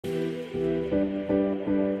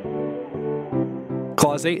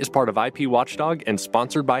Clause 8 is part of IP Watchdog and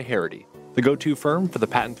sponsored by Harity, the go-to firm for the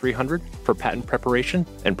Patent 300 for patent preparation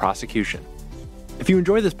and prosecution. If you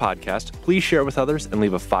enjoy this podcast, please share it with others and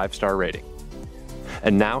leave a 5-star rating.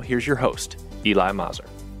 And now, here's your host, Eli Mazur.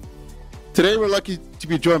 Today, we're lucky to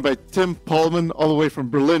be joined by Tim Pohlmann, all the way from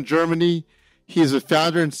Berlin, Germany. He is the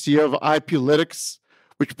founder and CEO of IPlytics,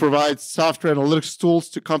 which provides software analytics tools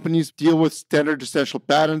to companies deal with standard essential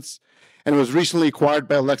patents, and was recently acquired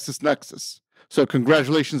by LexisNexis. So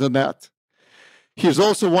congratulations on that. He is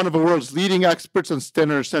also one of the world's leading experts on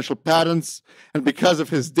standard essential patents, and because of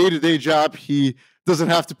his day-to-day job, he doesn't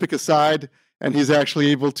have to pick a side, and he's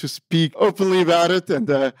actually able to speak openly about it and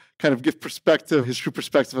kind of give perspective, his true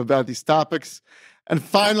perspective about these topics. And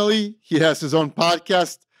finally, he has his own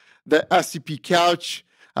podcast, the SEP Couch.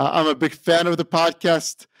 I'm a big fan of the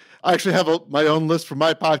podcast. I actually have my own list for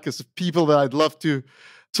my podcast of people that I'd love to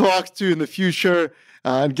talk to in the future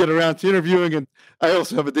and get around to interviewing. And I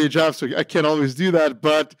also have a day job, so I can't always do that.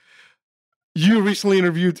 But you recently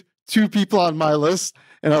interviewed 2 people on my list,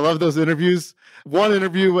 and I love those interviews. One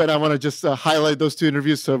interview, and I want to just highlight those 2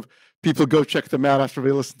 interviews so people go check them out after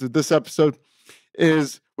they listen to this episode,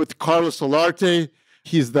 is with Carlos Olarte.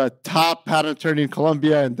 He's the top patent attorney in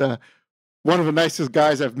Colombia and one of the nicest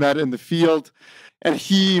guys I've met in the field. And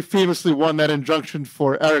he famously won that injunction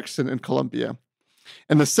for Ericsson in Colombia.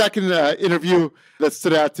 And the second interview that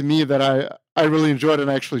stood out to me that I really enjoyed,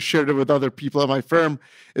 and I actually shared it with other people at my firm,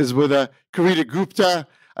 is with Kirti Gupta.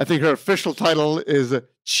 I think her official title is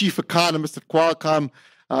Chief Economist at Qualcomm,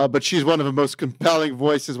 but she's one of the most compelling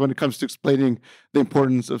voices when it comes to explaining the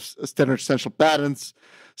importance of standard essential patents.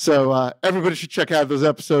 So everybody should check out those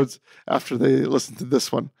episodes after they listen to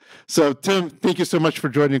this one. So Tim, thank you so much for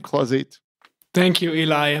joining Clause 8. Thank you,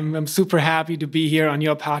 Eli. I'm super happy to be here on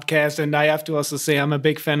your podcast. And I have to also say I'm a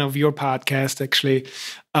big fan of your podcast, actually.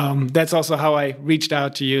 That's also how I reached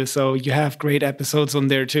out to you. So you have great episodes on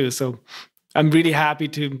there too. So I'm really happy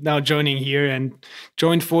to now joining here and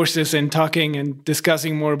join forces and talking and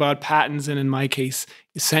discussing more about patents. And in my case,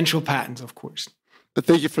 essential patents, of course. But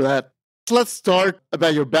thank you for that. So let's start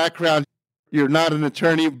about your background. You're not an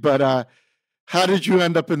attorney, but how did you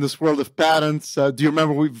end up in this world of patents? Do you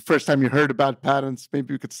remember the first time you heard about patents?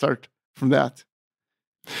 Maybe we could start from that.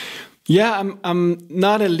 Yeah, I'm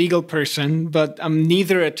not a legal person, but I'm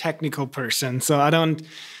neither a technical person. So I don't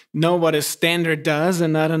know what a standard does,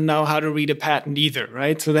 and I don't know how to read a patent either,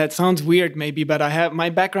 right? So that sounds weird maybe, but my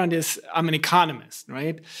background is I'm an economist,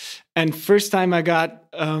 right? And first time I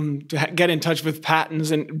got to get in touch with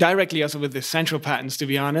patents, and directly also with essential patents, to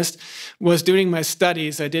be honest, was during my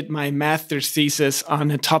studies. I did my master's thesis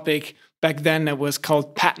on a topic back then that was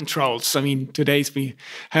called patent trolls. I mean, today's we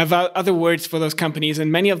have other words for those companies,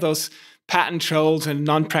 and many of those patent trolls and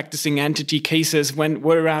non-practicing entity cases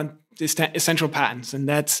were around essential patents, and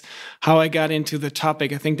that's how I got into the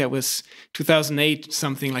topic. I think that was 2008,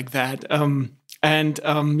 something like that.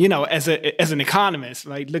 As an economist,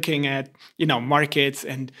 right, looking at markets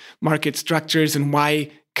and market structures and why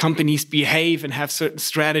companies behave and have certain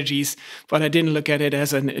strategies, but I didn't look at it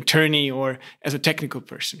as an attorney or as a technical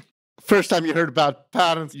person. First time you heard about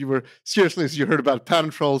patents, you heard about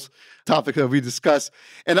patent trolls, topic that we discussed,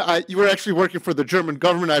 and you were actually working for the German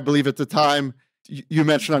government, I believe, at the time. You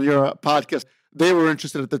mentioned on your podcast, they were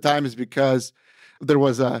interested at the time is because there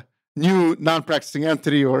was a new non-practicing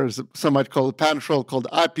entity, or as some might call it, patent troll, called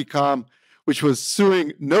IPCOM, which was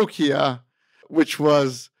suing Nokia, which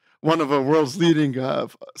was one of the world's leading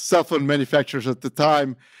cell phone manufacturers at the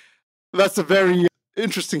time. That's a very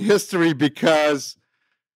interesting history because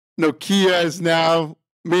Nokia is now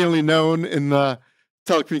mainly known in the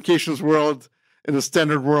telecommunications world, in the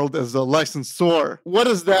standard world, as a licensor. What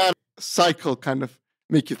does that cycle kind of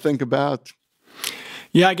make you think about?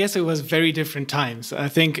 Yeah, I guess it was very different times.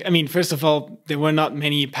 First of all, there were not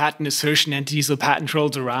many patent assertion entities or patent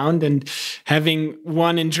trolls around, and having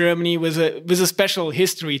one in Germany was a special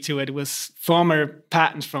history to it. It was former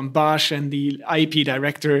patents from Bosch, and the IP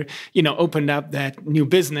director, opened up that new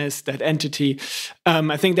business, that entity.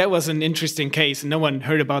 I think that was an interesting case, and no one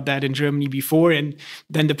heard about that in Germany before. And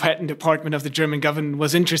then the patent department of the German government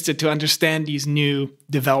was interested to understand these new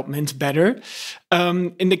developments better.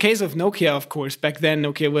 In the case of Nokia, of course, back then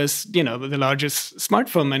Nokia was, the largest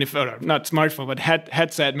smartphone manufacturer, not smartphone, but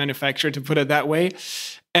headset manufacturer, to put it that way.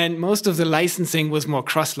 And most of the licensing was more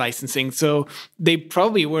cross-licensing. So they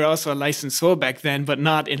probably were also a licensor back then, but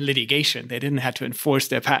not in litigation. They didn't have to enforce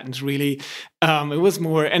their patents, really. It was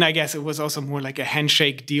more, and I guess it was also more like a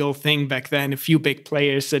handshake deal thing back then. A few big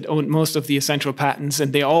players that owned most of the essential patents,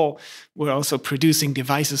 and they all were also producing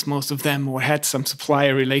devices, most of them, or had some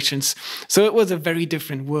supplier relations. So it was a very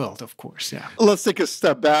different world, of course, yeah. Let's take a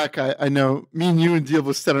step back. I know me and you deal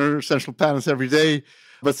with standard essential patents every day,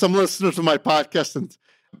 but some listeners of my podcast, and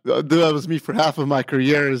that was me for half of my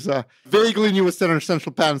career, is vaguely knew what standard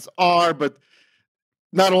essential patents are, but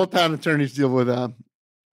not all patent attorneys deal with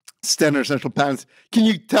standard essential patents. Can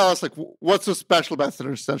you tell us, like, what's so special about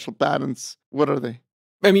standard essential patents? What are they?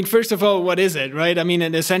 I mean, first of all, what is it, right? I mean,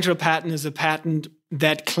 an essential patent is a patent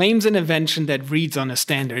that claims an invention that reads on a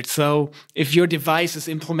standard. So if your device is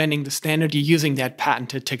implementing the standard, you're using that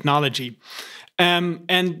patented technology.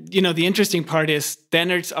 And, you know, the interesting part is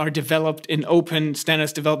standards are developed in open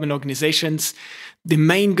standards development organizations. The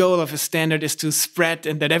main goal of a standard is to spread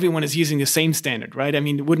and that everyone is using the same standard, right? I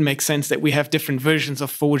mean, it wouldn't make sense that we have different versions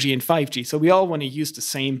of 4G and 5G. So we all want to use the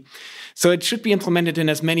same. So it should be implemented in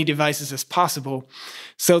as many devices as possible.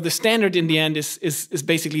 So the standard in the end is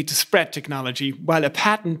basically to spread technology, while a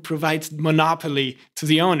patent provides monopoly to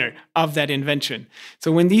the owner of that invention.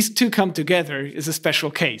 So when these two come together is a special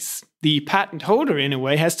case. The patent holder, in a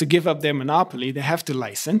way, has to give up their monopoly. They have to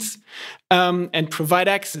license and provide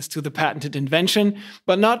access to the patented invention,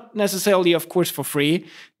 but not necessarily, of course, for free.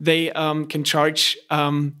 They can charge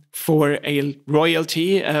for a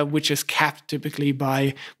royalty, which is capped typically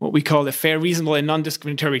by what we call a fair, reasonable, and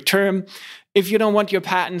non-discriminatory term. If you don't want your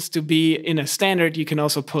patents to be in a standard, you can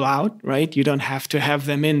also pull out, right? You don't have to have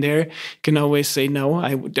them in there. You can always say, no,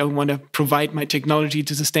 I don't want to provide my technology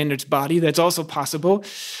to the standards body. That's also possible.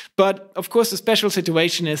 But of course, the special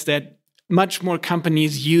situation is that much more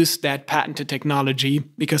companies use that patented technology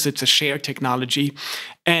because it's a shared technology.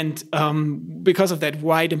 And because of that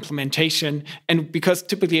wide implementation, and because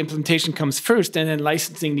typically implementation comes first and then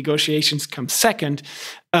licensing negotiations come second,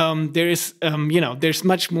 there's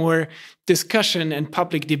much more discussion and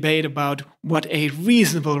public debate about what a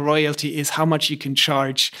reasonable royalty is, how much you can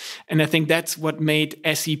charge. And I think that's what made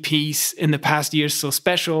SEPs in the past years so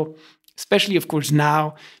special. Especially, of course,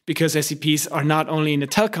 now, because SEPs are not only in the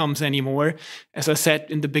telecoms anymore. As I said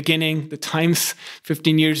in the beginning, the times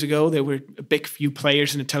 15 years ago, there were a big few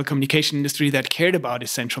players in the telecommunication industry that cared about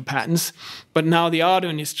essential patents. But now the auto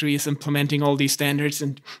industry is implementing all these standards,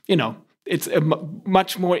 and, you know, it's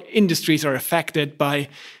much more industries are affected by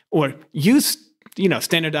or use,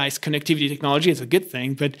 standardized connectivity technology. Is a good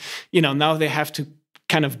thing, but, now they have to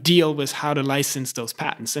kind of deal with how to license those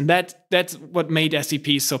patents. And that's what made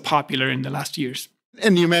SEPs so popular in the last years.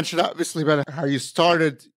 And you mentioned, obviously, about how you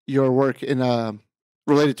started your work in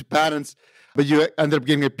related to patents, but you ended up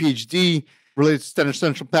getting a PhD related to standard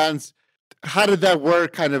essential patents. How did that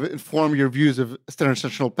work kind of inform your views of standard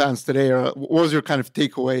essential patents today? Or what was your kind of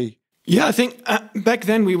takeaway? Yeah, I think back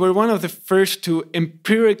then we were one of the first to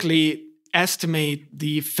empirically estimate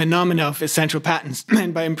the phenomena of essential patents.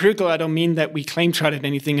 And by empirical, I don't mean that we claim charted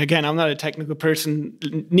anything. Again, I'm not a technical person,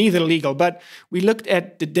 neither legal, but we looked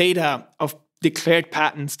at the data of declared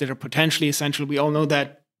patents that are potentially essential. We all know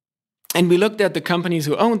that. And we looked at the companies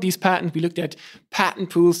who owned these patents. We looked at patent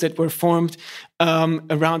pools that were formed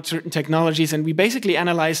around certain technologies. And we basically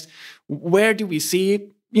analyzed, where do we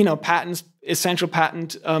see patents, essential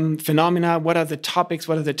patent phenomena? What are the topics?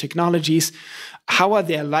 What are the technologies? How are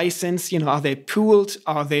they licensed? Are they pooled?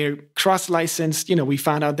 Are they cross-licensed? We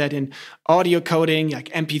found out that in audio coding, like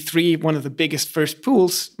MP3, one of the biggest first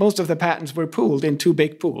pools, most of the patents were pooled in two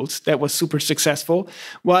big pools. That was super successful.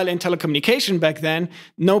 While in telecommunication back then,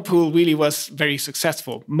 no pool really was very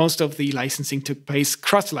successful. Most of the licensing took place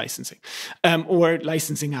cross-licensing or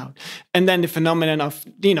licensing out. And then the phenomenon of,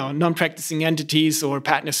 non-practicing entities or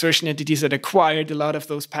patent assertion entities that acquired a lot of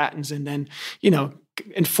those patents and then,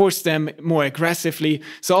 enforce them more aggressively.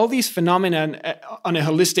 So all these phenomena, on a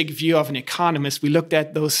holistic view of an economist, we looked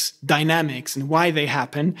at those dynamics and why they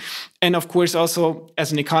happen. And of course, also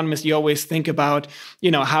as an economist, you always think about,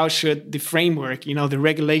 how should the framework, the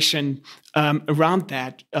regulation around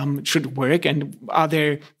that should work, and are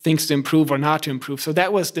there things to improve or not to improve? So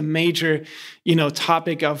that was the major,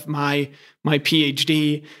 topic of my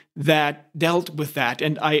PhD that dealt with that.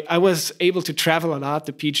 And I was able to travel a lot.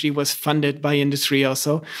 The PhD was funded by industry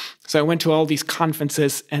also. So I went to all these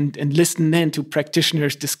conferences and listened in to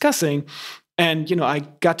practitioners discussing. And, I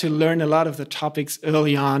got to learn a lot of the topics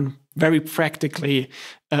early on, very practically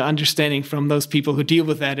understanding from those people who deal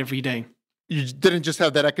with that every day. You didn't just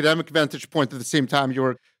have that academic vantage point at the same time. You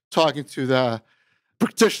were talking to the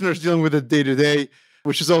practitioners dealing with it day to day.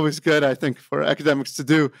 which is always good, I think, for academics to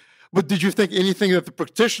do. But did you think anything that the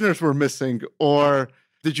practitioners were missing, or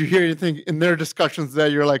did you hear anything in their discussions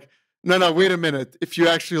that you're like, no, wait a minute. If you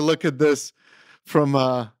actually look at this from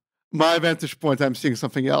my vantage point, I'm seeing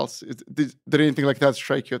something else. Did anything like that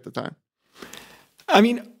strike you at the time? I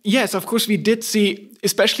mean, yes, of course, we did see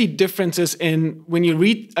especially differences in when you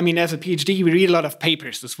read, I mean, as a PhD, we read a lot of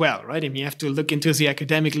papers as well, right? I mean, you have to look into the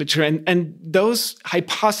academic literature, and those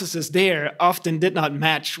hypotheses there often did not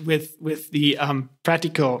match with the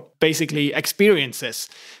practical, basically, experiences.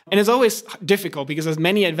 And it's always difficult because as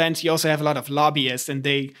many events, you also have a lot of lobbyists, and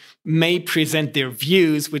they may present their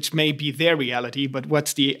views, which may be their reality, but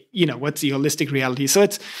what's the holistic reality? So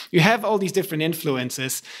you have all these different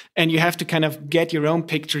influences, and you have to kind of get your own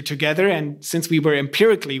picture together. And since we were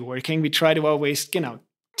empirically working, we try to always,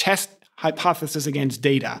 test hypothesis against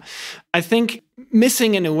data. I think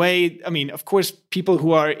missing in a way, I mean, of course, people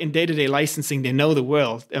who are in day-to-day licensing, they know the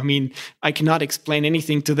world. I mean, I cannot explain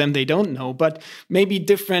anything to them they don't know, but maybe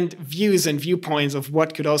different views and viewpoints of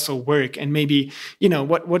what could also work, and maybe,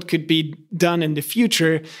 what could be done in the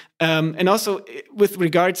future. And also with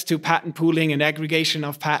regards to patent pooling and aggregation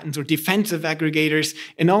of patents or defensive aggregators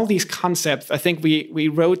and all these concepts, I think we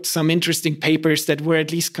wrote some interesting papers that were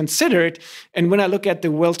at least considered. And when I look at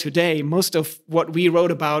the world today, most of what we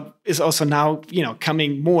wrote about is also now,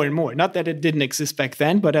 coming more and more. Not that it didn't exist back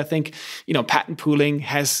then, but I think, patent pooling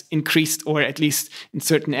has increased, or at least in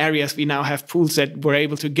certain areas, we now have pools that were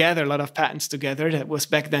able to gather a lot of patents together. That was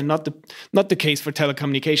back then not the case for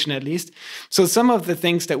telecommunication, at least. So some of the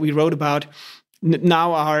things that we wrote about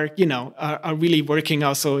now are really working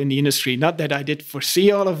also in the industry. Not that I did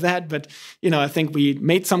foresee all of that, but, I think we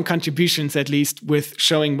made some contributions at least with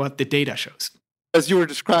showing what the data shows. As you were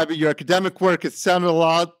describing your academic work, it sounded a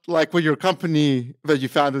lot like what your company that you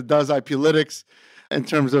founded does, IPlytics, in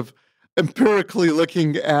terms of empirically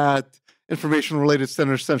looking at information-related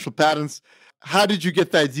standard essential patents. How did you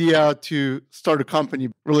get the idea to start a company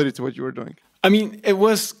related to what you were doing? I mean, it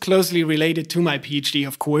was closely related to my PhD,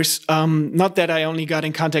 of course. Not that I only got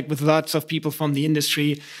in contact with lots of people from the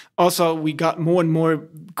industry. Also, we got more and more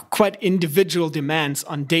quite individual demands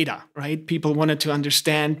on data, right? People wanted to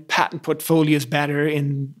understand patent portfolios better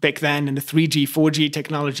back then in the 3G, 4G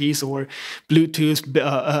technologies, or Bluetooth,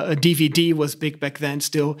 DVD was big back then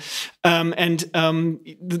still.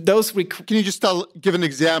 Those... Can you just give an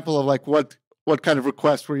example of like what kind of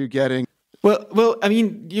requests were you getting? Well, I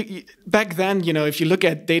mean, back then, if you look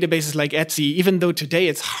at databases like Etsy, even though today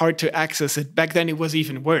it's hard to access it, back then it was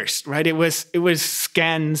even worse, right? It was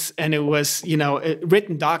scans, and it was,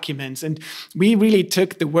 written documents. And we really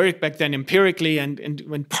took the work back then empirically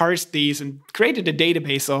and parsed these and created a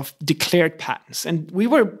database of declared patents. And we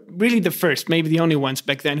were really the first, maybe the only ones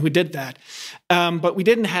back then who did that. But we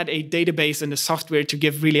didn't have a database and the software to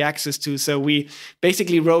give really access to. So we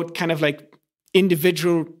basically wrote kind of like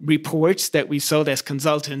individual reports that we sold as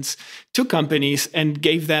consultants to companies and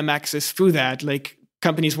gave them access through that. Like,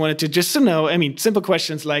 companies wanted to just to know, I mean, simple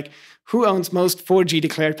questions like, who owns most 4G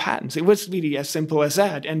declared patents? It was really as simple as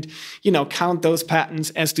that. And, count those patents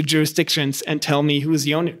as to jurisdictions and tell me who's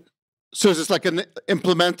the owner. So is this like an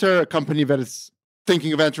implementer, a company that is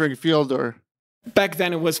thinking of entering a field, or? Back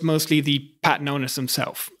then, it was mostly the patent owners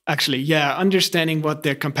themselves. Actually, yeah, understanding what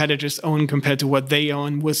their competitors own compared to what they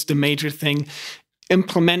own was the major thing.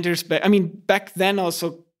 Implementers, but I mean, back then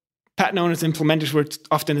also, patent owners and implementers were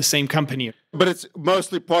often the same company. But it's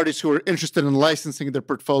mostly parties who are interested in licensing their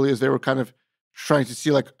portfolios. They were kind of trying to see,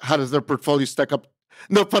 like, how does their portfolio stack up?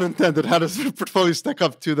 No pun intended. How does their portfolio stack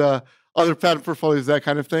up to the other patent portfolios, that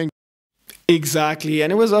kind of thing? Exactly.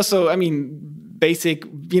 And it was also, I mean, basic,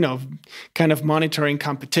 kind of monitoring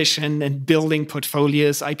competition and building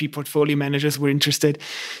portfolios. IP portfolio managers were interested.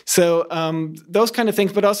 So those kind of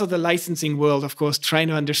things, but also the licensing world, of course, trying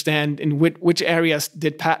to understand in which areas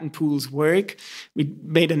did patent pools work. We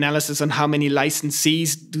made analysis on how many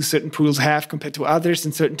licensees do certain pools have compared to others.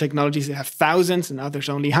 In certain technologies, they have thousands, and others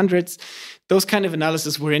only hundreds. Those kind of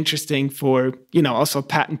analysis were interesting for, also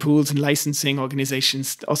patent pools and licensing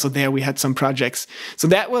organizations. Also there we had some projects. So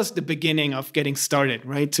that was the beginning of getting started,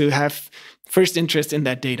 right? To have first interest in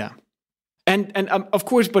that data. And of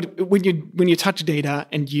course, but when you touch data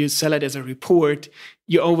and you sell it as a report,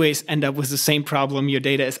 you always end up with the same problem. Your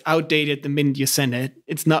data is outdated the minute you send it.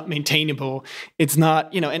 It's not maintainable. It's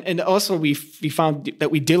not, and also we found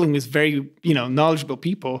that we're dealing with very, knowledgeable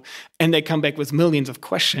people, and they come back with millions of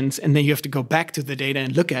questions, and then you have to go back to the data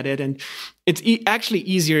and look at it. And it's actually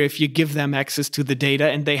easier if you give them access to the data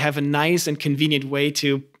and they have a nice and convenient way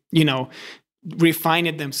to, refine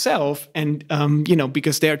it themselves, and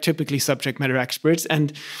because they are typically subject matter experts.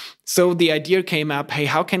 And so the idea came up, hey,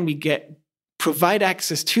 how can we provide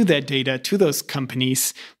access to that data to those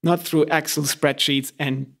companies, not through Excel spreadsheets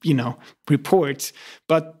and reports,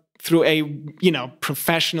 but through a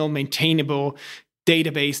professional, maintainable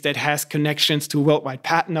database that has connections to worldwide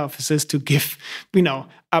patent offices to give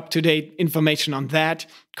up-to-date information on that,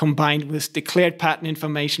 combined with declared patent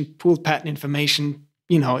information, pooled patent information,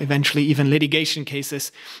 eventually even litigation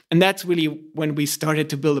cases. And that's really when we started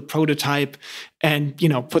to build a prototype and,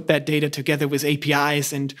 put that data together with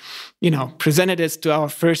APIs and, presented it to our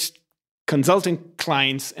first consulting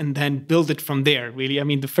clients and then build it from there, really. I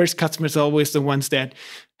mean, the first customers are always the ones that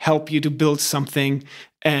help you to build something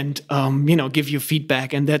and, give you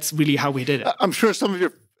feedback. And that's really how we did it. I'm sure some of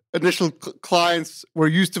your initial clients were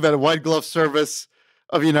used to that white glove service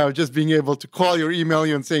of, just being able to call you or email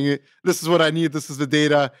you and saying, this is what I need, this is the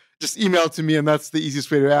data, just email it to me, and that's the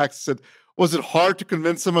easiest way to access it. Was it hard to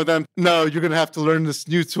convince some of them, no, you're going to have to learn this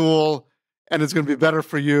new tool, and it's going to be better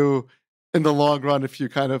for you in the long run if you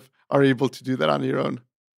kind of are able to do that on your own?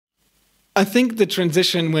 I think the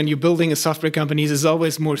transition when you're building a software company is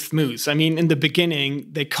always more smooth. I mean, in the beginning,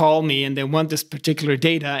 they call me and they want this particular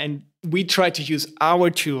data, and we try to use our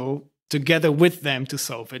tool together with them to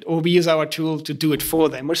solve it, or we use our tool to do it for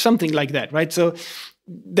them, or something like that, right? So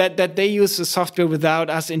that they use the software without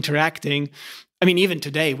us interacting. I mean, even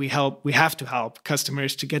today, we have to help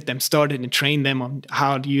customers to get them started and train them on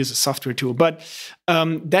how to use a software tool. But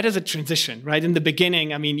that is a transition, right? In the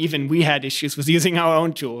beginning, I mean, even we had issues with using our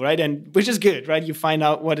own tool, right? And which is good, right? You find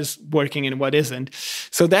out what is working and what isn't.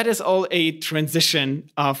 So that is all a transition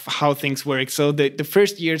of how things work. So the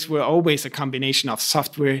first years were always a combination of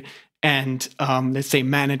software and let's say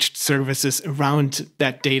managed services around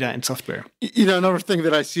that data and software. Another thing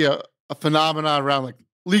that I see a phenomenon around like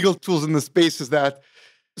legal tools in the space is that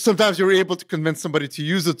sometimes you're able to convince somebody to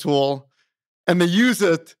use a tool and they use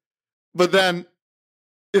it, but then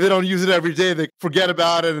if they don't use it every day, they forget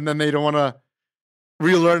about it and then they don't want to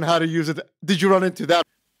relearn how to use it. Did you run into that?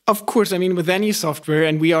 Of course. I mean, with any software,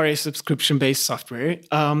 and we are a subscription-based software,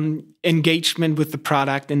 engagement with the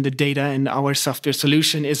product and the data in our software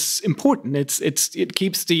solution is important. It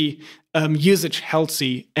keeps the usage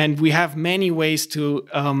healthy, and we have many ways to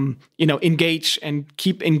engage and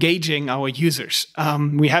keep engaging our users.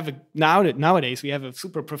 Nowadays we have a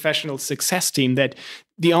super professional success team that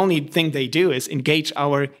the only thing they do is engage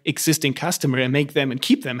our existing customer and make them and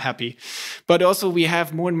keep them happy. But also we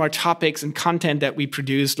have more and more topics and content that we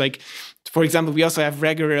produce. Like, for example, we also have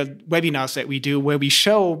regular webinars that we do where we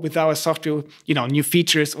show with our software, new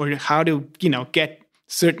features or how to, get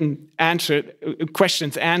certain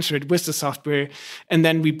questions answered with the software. And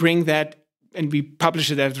then we bring that and we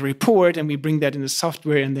publish it as a report and we bring that in the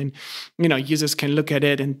software. And then, users can look at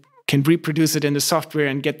it and can reproduce it in the software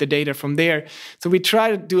and get the data from there. So we try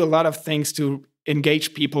to do a lot of things to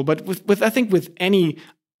engage people. But with I think with any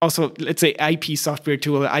also, let's say IP software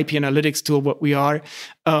tool, IP analytics tool, what we are,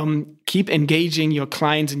 keep engaging your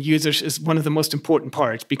clients and users is one of the most important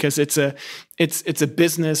parts because it's a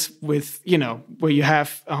business with, where you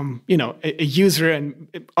have, a user and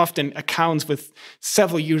often accounts with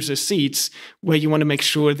several user seats where you want to make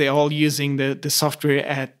sure they're all using the software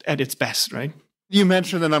at its best, right? You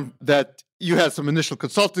mentioned that you had some initial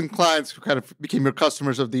consulting clients who kind of became your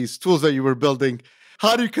customers of these tools that you were building.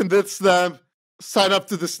 How do you convince them sign up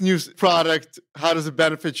to this new product? How does it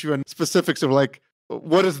benefit you? And specifics of like,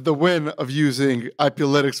 what is the win of using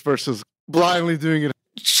IPlytics versus blindly doing it?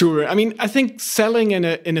 Sure. I mean, I think selling in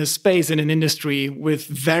a space, in an industry with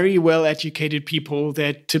very well-educated people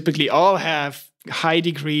that typically all have high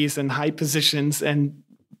degrees and high positions and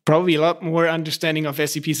probably a lot more understanding of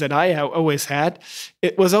SEPs than I always had,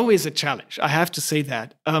 it was always a challenge. I have to say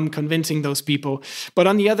that, convincing those people. But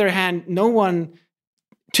on the other hand, no one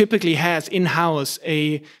typically has in-house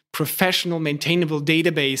a professional maintainable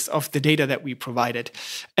database of the data that we provided.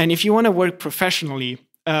 And if you want to work professionally,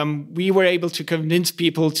 we were able to convince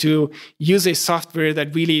people to use a software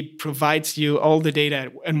that really provides you all the data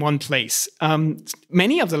in one place.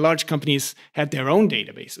 Many of the large companies had their own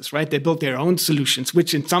databases, right? They built their own solutions,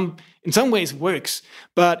 which in some ways works,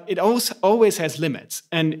 but it also always has limits.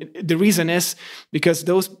 And the reason is because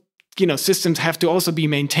those systems have to also be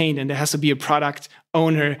maintained, and there has to be a product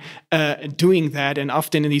owner doing that. And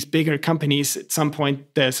often in these bigger companies, at some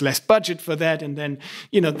point, there's less budget for that. And then,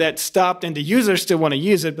 that stopped and the users still want to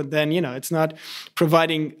use it, but then, it's not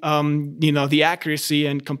providing, the accuracy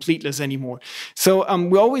and completeness anymore. So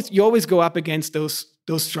you always go up against those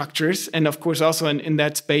structures. And of course, also in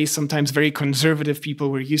that space, sometimes very conservative people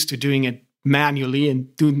were used to doing it manually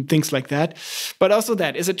and doing things like that. But also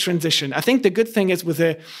that is a transition. I think the good thing is with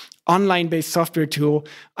a online-based software tool,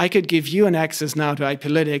 I could give you an access now to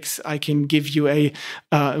IPlytics. I can give you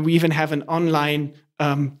we even have an online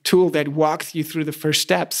tool that walks you through the first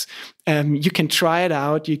steps. You can try it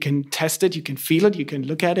out, you can test it, you can feel it, you can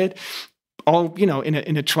look at it, all,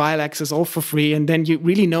 in a trial access, all for free. And then you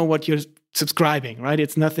really know what you're subscribing, right?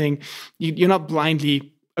 It's nothing, you're not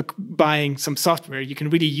blindly buying some software. You can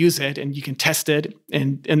really use it and you can test it.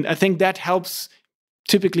 And I think that helps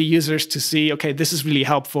typically users to see, okay, this is really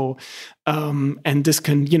helpful. And this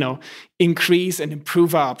can, increase and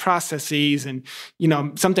improve our processes and,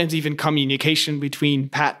 sometimes even communication between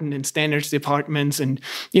patent and standards departments. And,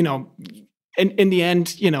 in the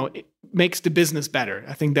end, it makes the business better.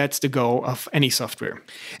 I think that's the goal of any software.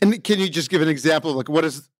 And can you just give an example? Like, what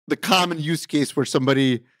is the common use case where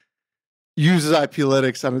somebody uses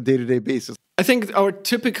IPlytics on a day-to-day basis? I think our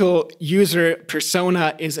typical user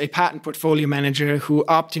persona is a patent portfolio manager who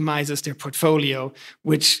optimizes their portfolio,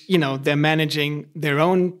 which, they're managing their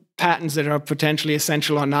own patents that are potentially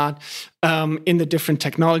essential or not in the different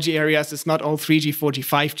technology areas. It's not all 3G, 4G,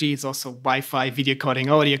 5G. It's also Wi-Fi, video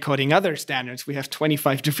coding, audio coding, other standards. We have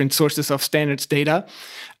 25 different sources of standards data.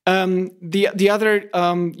 The other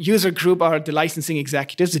user group are the licensing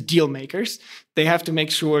executives, the deal makers. They have to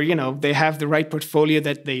make sure, they have the right portfolio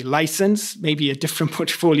that they license, maybe a different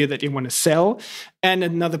portfolio that they want to sell, and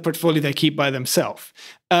another portfolio they keep by themselves.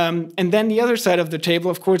 And then the other side of the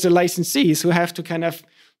table, of course, are licensees who have to kind of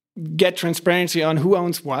get transparency on who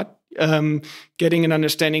owns what, getting an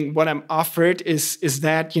understanding what I'm offered. Is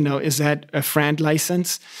that a FRAND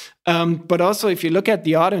license? But also, if you look at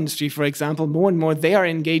the auto industry, for example, more and more, they are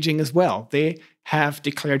engaging as well. They have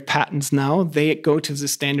declared patents now. They go to the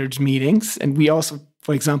standards meetings. And we also,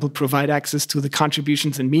 for example, provide access to the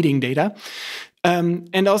contributions and meeting data.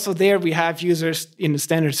 And also there we have users in the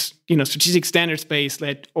standards, strategic standards space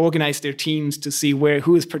that organize their teams to see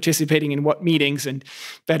who is participating in what meetings and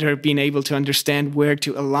better being able to understand where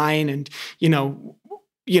to align and,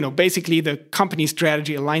 basically the company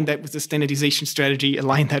strategy, align that with the standardization strategy,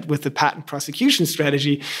 align that with the patent prosecution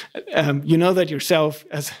strategy. You know that yourself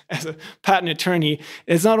as a patent attorney,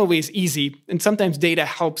 it's not always easy. And sometimes data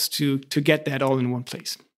helps to get that all in one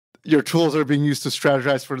place. Your tools are being used to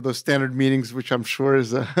strategize for those standard meetings, which I'm sure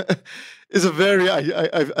is a very,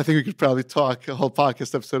 I think we could probably talk a whole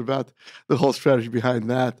podcast episode about the whole strategy behind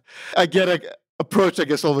that. I get approached, I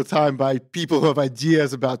guess, all the time by people who have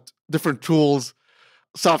ideas about different tools,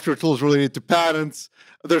 software tools related to patents.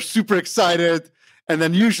 They're super excited, and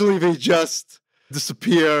then usually they just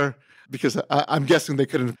disappear because I'm guessing they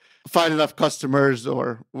couldn't find enough customers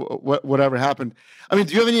or whatever happened. I mean,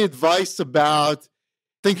 do you have any advice about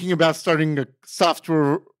thinking about starting a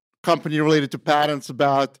software company related to patents,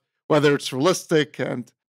 about whether it's realistic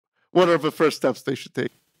and what are the first steps they should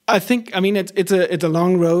take? I think, it's a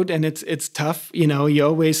long road and it's tough. You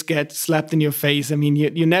always get slapped in your face.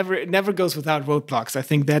 It never goes without roadblocks. I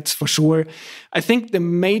think that's for sure. I think the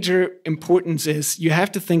major importance is you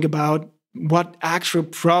have to think about what actual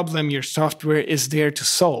problem your software is there to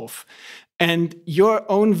solve. And your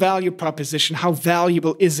own value proposition, how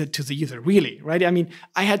valuable is it to the user, really, right?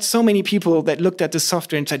 I had so many people that looked at the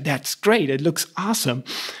software and said, that's great, it looks awesome.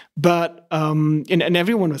 But, and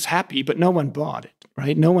everyone was happy, but no one bought it,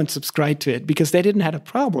 right? No one subscribed to it because they didn't have a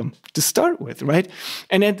problem to start with, right?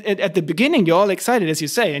 And at the beginning, you're all excited, as you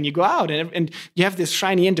say, and you go out and you have this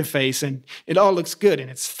shiny interface and it all looks good and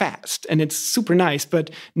it's fast and it's super nice, but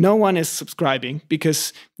no one is subscribing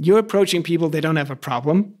because you're approaching people, they don't have a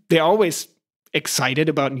problem. They're always excited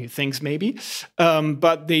about new things maybe,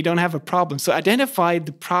 but they don't have a problem. So identify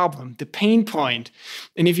the problem, the pain point.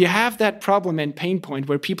 And if you have that problem and pain point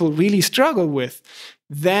where people really struggle with,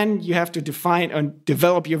 then you have to define and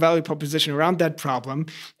develop your value proposition around that problem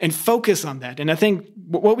and focus on that. And I think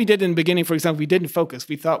what we did in the beginning, for example, we didn't focus.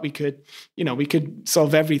 We thought we could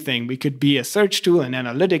solve everything. We could be a search tool, an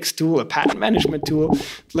analytics tool, a patent management tool,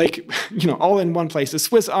 all in one place, a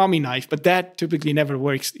Swiss Army knife. But that typically never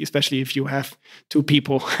works, especially if you have two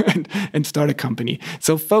people and start a company.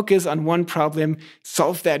 So focus on one problem,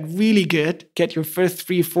 solve that really good, get your first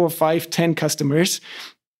 3, 4, 5, 10 customers,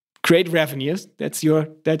 create revenues. That's your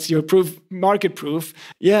proof, market proof.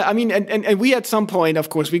 Yeah, and we at some point, of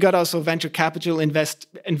course, we got also venture capital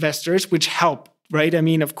investors, which help, right?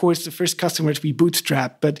 Of course, the first customers we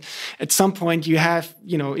bootstrap, but at some point you have,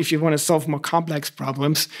 if you want to solve more complex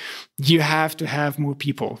problems, you have to have more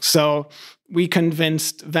people. So we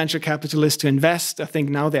convinced venture capitalists to invest. I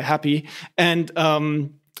think now they're happy. And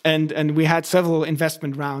And we had several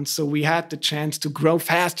investment rounds, so we had the chance to grow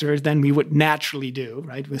faster than we would naturally do,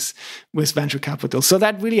 right, with venture capital. So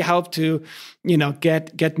that really helped to,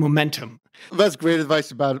 get momentum. That's great advice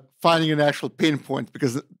about finding an actual pain point,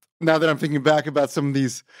 because now that I'm thinking back about some of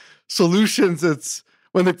these solutions, it's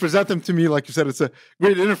when they present them to me, like you said, it's a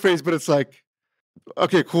great interface, but it's like,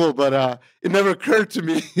 okay, cool, but it never occurred to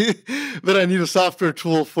me that I need a software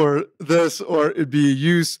tool for this or it'd be a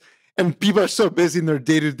use. And people are so busy in their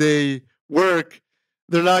day-to-day work,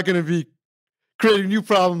 they're not going to be creating new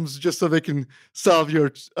problems just so they can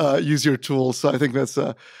use your tools. So I think that's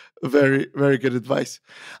a very, very good advice.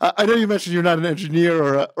 I know you mentioned you're not an engineer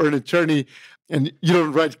or an attorney, and you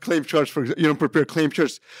don't write claim charts, you don't prepare claim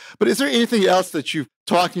charts. But is there anything else that you've,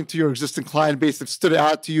 talking to your existing client base, that stood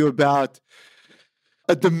out to you about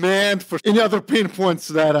a demand for any other pain points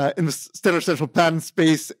that in the standard essential patent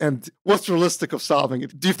space, and what's realistic of solving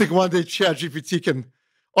it? Do you think one day ChatGPT can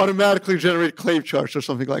automatically generate claim charts or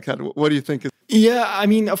something like that? What do you think? Yeah, I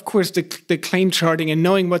mean, of course, the claim charting and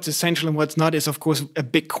knowing what's essential and what's not is, of course, a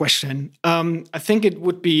big question. I think it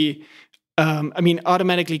would be,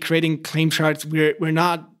 automatically creating claim charts, we're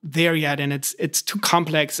not there yet, and it's too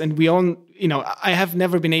complex. And we all, I have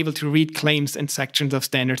never been able to read claims and sections of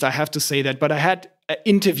standards. I have to say that, but I had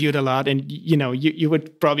interviewed a lot, and you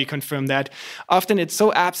would probably confirm that. Often it's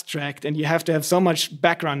so abstract, and you have to have so much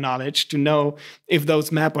background knowledge to know if those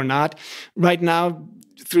map or not. Right now,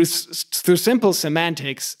 through simple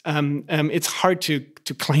semantics, it's hard to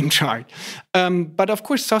claim chart. But of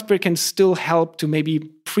course, software can still help to maybe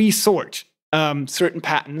pre-sort certain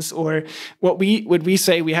patents, or what we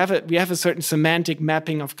say, we have a certain semantic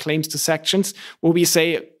mapping of claims to sections, where we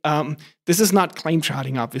say this is not claim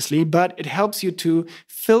charting, obviously, but it helps you to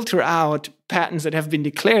filter out patents that have been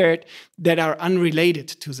declared that are unrelated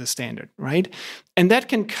to the standard, right? And that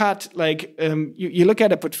can cut, like, you look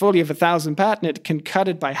at a portfolio of 1,000 patents, it can cut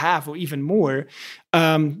it by half or even more,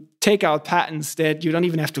 take out patents that you don't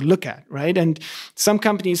even have to look at, right? And some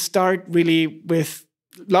companies start really with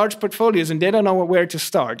large portfolios and they don't know where to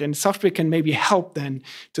start. And software can maybe help then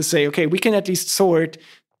to say, okay, we can at least sort,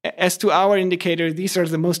 as to our indicator, these are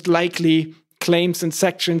the most likely claims and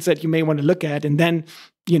sections that you may want to look at. And then,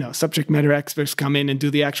 subject matter experts come in and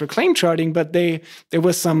do the actual claim charting, but there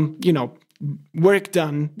was some, work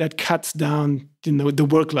done that cuts down, the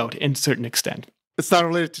workload in a certain extent. It's not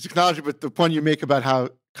related to technology, but the point you make about how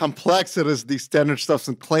complex it is, these standard stuffs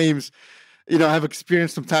and claims, I have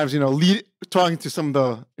experienced sometimes, talking to some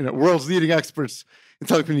of the world's leading experts in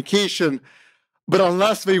telecommunication, but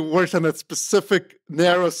unless they worked on that specific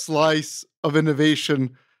narrow slice of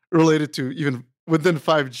innovation related to even within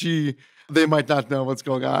 5G, they might not know what's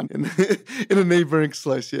going on in a neighboring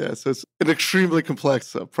slice. Yeah, so it's an extremely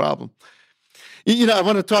complex problem. I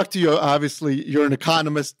want to talk to you. Obviously, you're an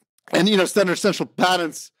economist, and standard essential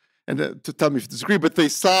patents, and to tell me if you disagree, but they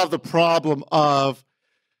solve the problem of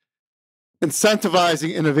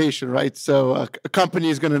incentivizing innovation, right? So a company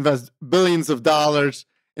is going to invest billions of dollars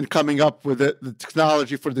in coming up with the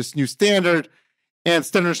technology for this new standard, and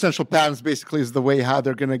standard essential patents basically is the way how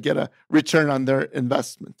they're going to get a return on their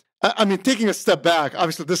investment. I mean, taking a step back,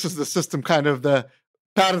 obviously this is the system, kind of the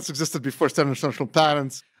patents existed before standard essential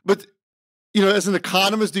patents, but as an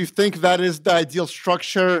economist, do you think that is the ideal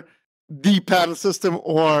structure, the patent system,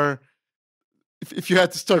 or if you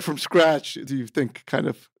had to start from scratch, do you think kind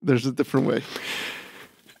of there's a different way?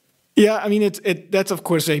 Yeah, I mean, that's of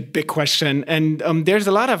course a big question, and there's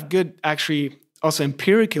a lot of good, actually, also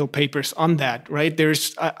empirical papers on that, right?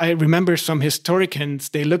 I remember some historians,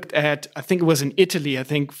 they looked at, I think it was in Italy,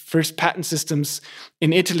 first patent systems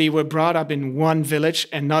in Italy were brought up in one village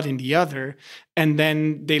and not in the other. And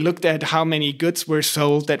then they looked at how many goods were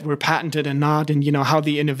sold that were patented and not, and how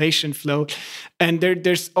the innovation flowed. And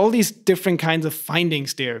there's all these different kinds of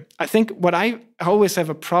findings there. I think what I always have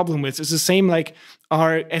a problem with is the same, like,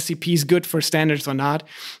 are SEPs good for standards or not,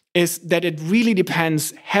 is that it really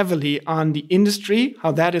depends heavily on the industry,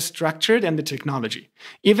 how that is structured, and the technology.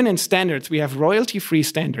 Even in standards, we have royalty-free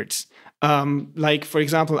standards. Like, for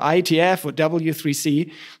example, IETF or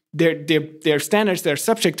W3C, they're standards, they're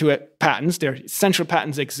subject to patents, their essential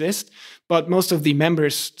patents exist, but most of the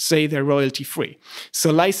members say they're royalty-free.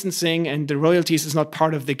 So licensing and the royalties is not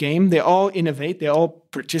part of the game. They all innovate, they all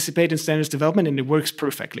participate in standards development, and it works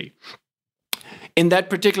perfectly. In that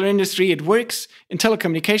particular industry, it works. In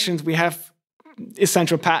telecommunications, we have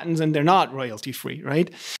essential patents and they're not royalty-free,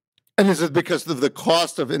 right? And is it because of the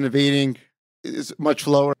cost of innovating is much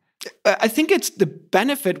lower? I think it's the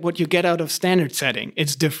benefit, what you get out of standard setting.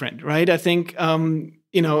 It's different, right? I think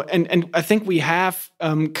and I think we have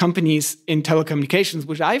companies in telecommunications,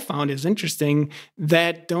 which I found is interesting,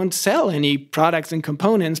 that don't sell any products and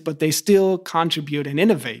components, but they still contribute and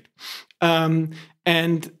innovate.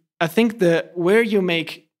 And I think where you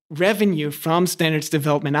make revenue from standards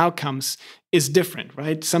development outcomes is different,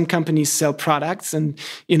 right? Some companies sell products, and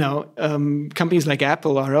companies like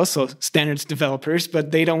Apple are also standards developers,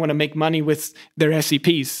 but they don't want to make money with their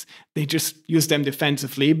SEPs. They just use them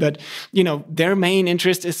defensively. But their main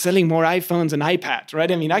interest is selling more iPhones and iPads,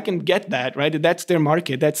 right? I mean, I can get that, right? That's their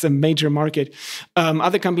market. That's a major market.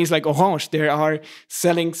 Other companies like Orange, they are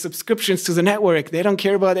selling subscriptions to the network. They don't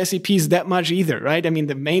care about SEPs that much either, right? I mean,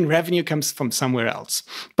 the main revenue comes from somewhere else.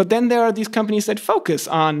 But then there are these companies that focus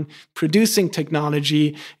on producing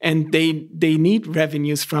technology, and they need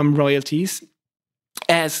revenues from royalties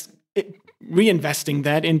as reinvesting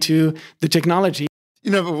that into the technology.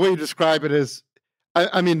 The way you describe it is,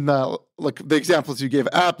 I mean, like the examples you gave,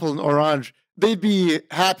 Apple and Orange, they'd be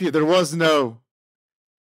happy if there was no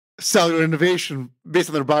cellular innovation based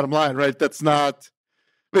on their bottom line, right? They'd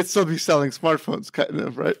still be selling smartphones, kind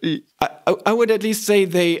of, right? I would at least say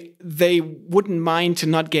they wouldn't mind to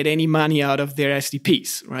not get any money out of their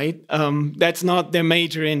SEPs, right? That's not their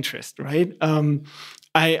major interest, right?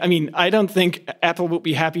 I mean, I don't think Apple would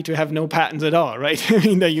be happy to have no patents at all, right? I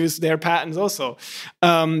mean, they use their patents also.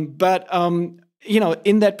 But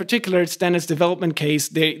in that particular standards development case,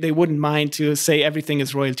 they wouldn't mind to say everything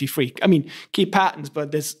is royalty-free. I mean, keep patents,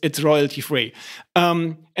 but it's royalty-free.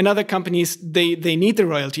 And other companies, they need the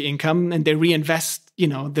royalty income, and they reinvest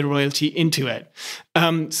the royalty into it.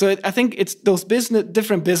 So I think it's those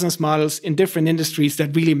different business models in different industries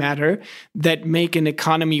that really matter, that make an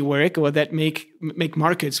economy work, or that make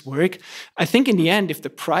markets work. I think in the end, if the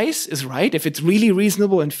price is right, if it's really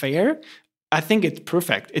reasonable and fair, I think it's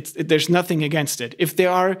perfect. There's nothing against it. If there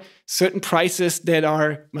are certain prices that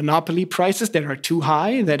are monopoly prices that are too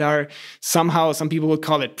high, that are somehow, some people would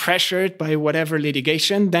call it pressured by whatever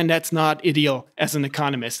litigation, then that's not ideal as an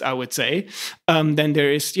economist, I would say. Then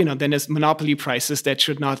there's monopoly prices that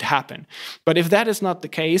should not happen. But if that is not the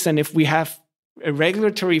case, and if we have a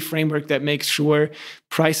regulatory framework that makes sure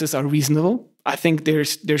prices are reasonable, I think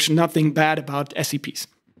there's nothing bad about SEPs.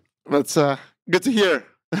 That's good to hear.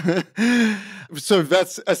 So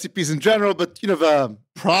that's SEPs in general, but the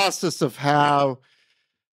process of how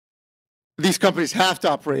these companies have to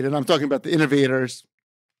operate, and I'm talking about the innovators,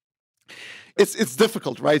 it's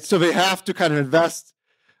difficult, right? So they have to kind of invest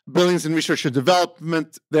billions in research and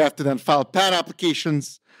development. They have to then file patent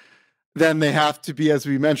applications. Then they have to be, as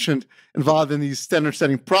we mentioned, involved in these standard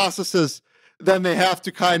setting processes. Then they have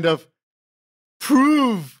to kind of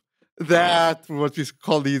prove that, what we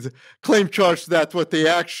call these claim charts, that what they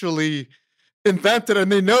actually invented,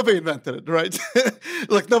 and they know they invented it, right?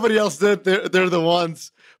 Like nobody else did. They're the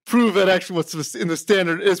ones prove that actually what's in the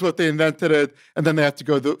standard is what they invented it, and then they have to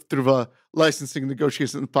go through the licensing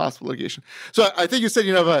negotiation and possible litigation. So I think you said,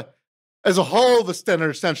 as a whole, the standard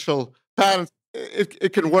essential patents,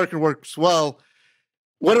 it can work and works well.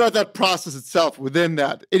 What about that process itself within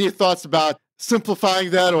that? Any thoughts about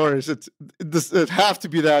simplifying that, or does it have to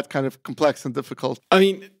be that kind of complex and difficult? I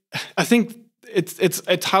mean, I think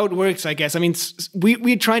it's how it works, I guess. I mean,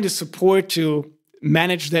 we're trying to support to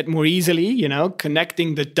manage that more easily,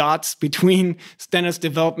 connecting the dots between standards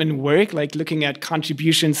development work, like looking at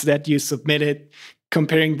contributions that you submitted,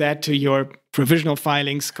 comparing that to your provisional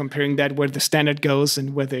filings, comparing that where the standard goes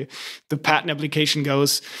and where the patent application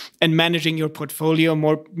goes, and managing your portfolio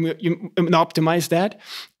more, and optimize that.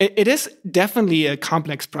 It is definitely a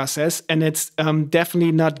complex process, and it's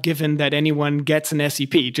definitely not given that anyone gets an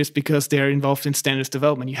SEP just because they're involved in standards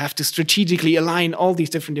development. You have to strategically align all these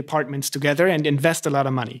different departments together and invest a lot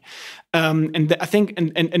of money. I think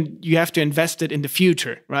you have to invest it in the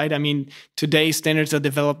future, right? I mean, today standards are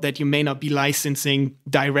developed that you may not be licensing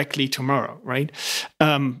directly tomorrow, right?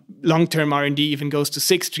 Long-term R&D even goes to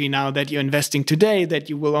 6G now, that you're investing today, that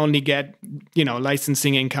you will only get,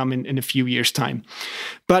 licensing income in a few years' time.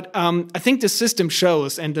 But I think the system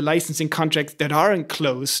shows, and the licensing contracts that are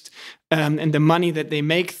enclosed, and the money that they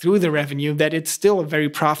make through the revenue, that it's still a very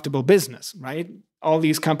profitable business, right? All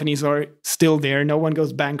these companies are still there. No one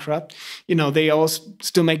goes bankrupt. They all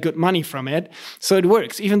still make good money from it. So it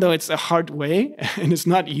works, even though it's a hard way and it's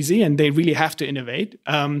not easy, and they really have to innovate.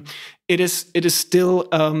 It is still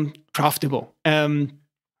profitable.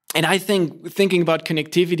 And I think thinking about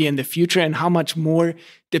connectivity in the future and how much more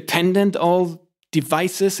dependent all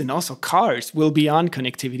devices and also cars will be on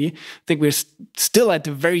connectivity. I think we're still at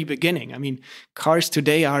the very beginning. I mean, cars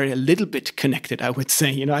today are a little bit connected, I would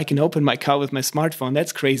say. I can open my car with my smartphone.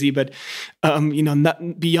 That's crazy. But,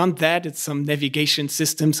 not beyond that, it's some navigation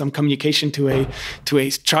system, some communication to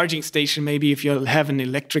a charging station, maybe if you have an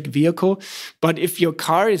electric vehicle. But if your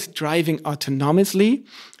car is driving autonomously,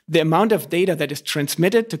 the amount of data that is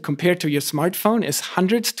transmitted to compare to your smartphone is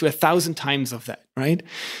hundreds to 1,000 times of that, right?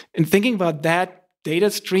 And thinking about that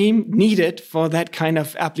data stream needed for that kind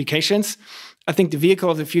of applications, I think the vehicle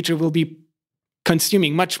of the future will be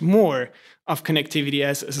consuming much more of connectivity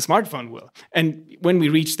as a smartphone will. And when we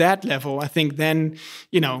reach that level, I think then,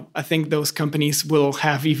 I think those companies will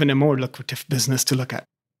have even a more lucrative business to look at.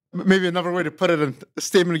 Maybe another way to put it, a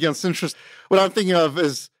statement against interest. What I'm thinking of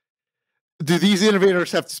is, do these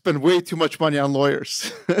innovators have to spend way too much money on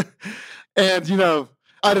lawyers? And,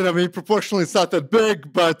 I don't know, maybe proportionally it's not that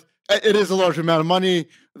big, but it is a large amount of money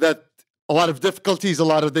that a lot of difficulties, a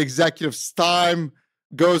lot of the executive's time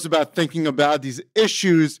goes about thinking about these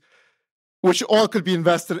issues, which all could be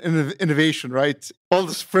invested in innovation, right? All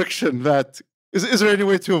this friction is there any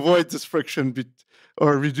way to avoid this friction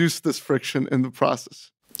or reduce this friction in the process?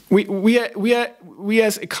 We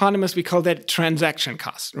as economists, we call that transaction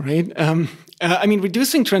cost, right?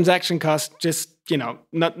 Reducing transaction cost, just,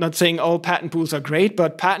 not saying all patent pools are great,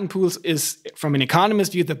 but patent pools is, from an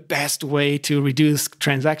economist view, the best way to reduce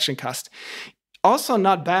transaction cost. Also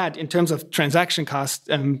not bad in terms of transaction cost.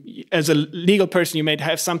 As a legal person, you may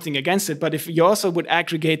have something against it, but if you also would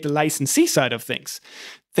aggregate the licensee side of things,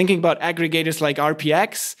 thinking about aggregators like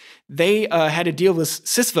RPX, they had a deal with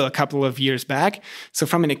Sysville a couple of years back. So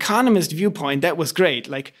from an economist viewpoint, that was great.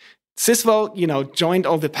 Like Sysville, joined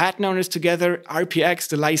all the patent owners together, RPX,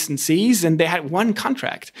 the licensees, and they had one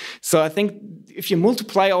contract. So I think if you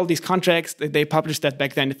multiply all these contracts, they published that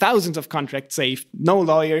back then, thousands of contracts saved, no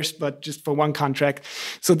lawyers, but just for one contract.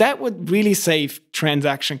 So that would really save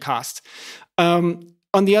transaction costs. On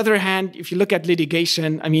the other hand, if you look at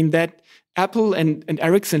litigation, that Apple and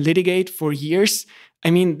Ericsson litigate for years.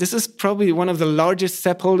 This is probably one of the largest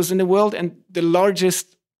SEP holders in the world and the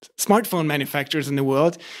largest smartphone manufacturers in the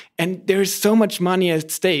world. And there is so much money at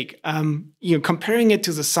stake. Comparing it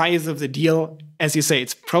to the size of the deal, as you say,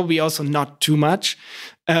 it's probably also not too much.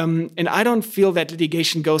 And I don't feel that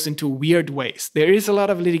litigation goes into weird ways. There is a lot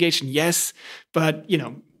of litigation, yes, but,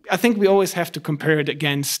 I think we always have to compare it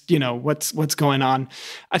against, what's going on.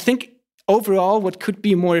 I think overall, what could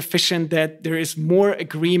be more efficient, that there is more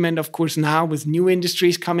agreement, of course, now with new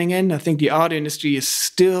industries coming in. I think the auto industry is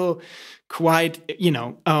still quite,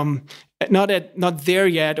 not there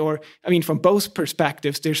yet. Or, from both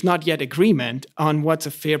perspectives, there's not yet agreement on what's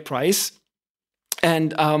a fair price.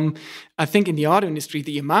 And I think in the auto industry,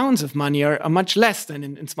 the amounts of money are much less than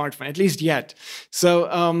in smartphone, at least yet. So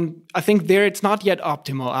I think there it's not yet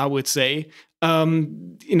optimal, I would say.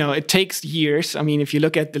 It takes years. If you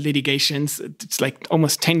look at the litigations, it's like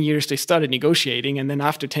almost 10 years they started negotiating. And then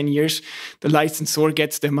after 10 years, the licensor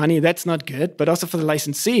gets their money. That's not good. But also for the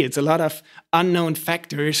licensee, it's a lot of unknown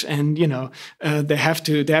factors. And, they have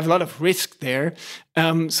a lot of risk there.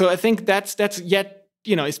 So I think that's yet,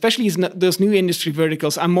 especially those new industry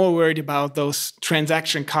verticals, I'm more worried about those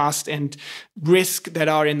transaction costs and risk that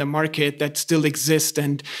are in the market that still exist,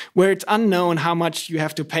 and where it's unknown how much you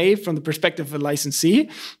have to pay from the perspective of a licensee,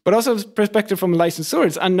 but also the perspective from a licensor.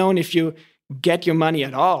 It's unknown if you get your money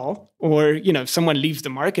at all, or, if someone leaves the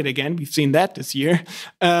market again. We've seen that this year.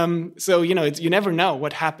 So, you never know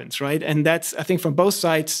what happens, right? And that's, I think from both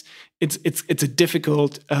sides, it's a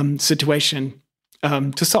difficult situation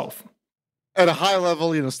to solve. At a high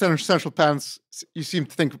level, standard central patents, you seem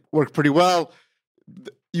to think work pretty well.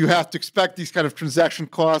 You have to expect these kind of transaction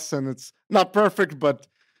costs, and it's not perfect, but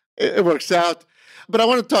it works out. But I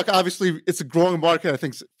want to talk, obviously, it's a growing market. I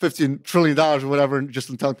think it's $15 trillion or whatever just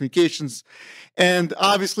in telecommunications. And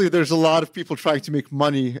obviously, there's a lot of people trying to make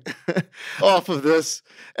money off of this.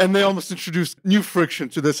 And they almost introduced new friction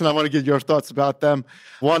to this, and I want to get your thoughts about them.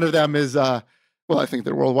 One of them is, I think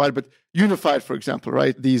they're worldwide, but Unified, for example,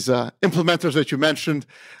 right? These implementers that you mentioned,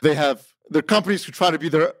 they're companies who try to be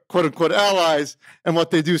their quote-unquote allies, and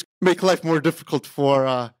what they do is make life more difficult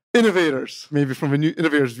for innovators, maybe from a new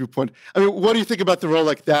innovator's viewpoint. What do you think about the role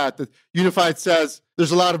like that Unified says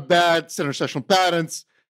there's a lot of bad center sessional patents,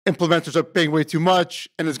 implementers are paying way too much,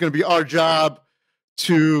 and it's going to be our job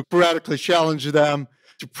to sporadically challenge them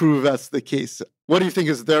to prove that's the case. What do you think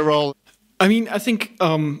is their role? I think,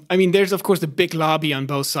 there's of course the big lobby on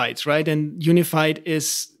both sides, right? And Unified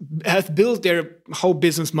has built their whole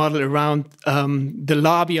business model around the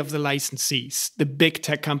lobby of the licensees, the big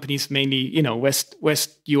tech companies, mainly,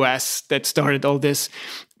 West US that started all this.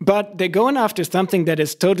 But they're going after something that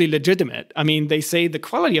is totally legitimate. They say the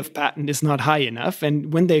quality of patent is not high enough.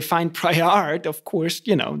 And when they find prior art, of course,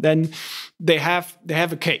 then they have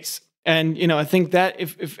a case. And, I think that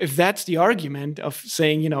if that's the argument of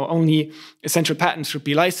saying, only essential patents should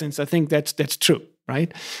be licensed, I think that's true,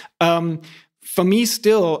 right? For me,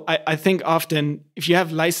 still, I think often if you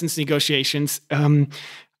have license negotiations,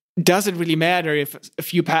 does it really matter if a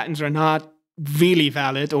few patents are not really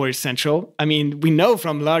valid or essential? We know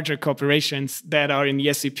from larger corporations that are in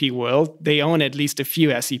the SEP world, they own at least a few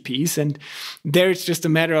SEPs, and there it's just a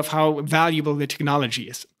matter of how valuable the technology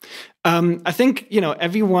is. I think,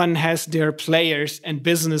 everyone has their players and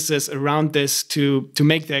businesses around this to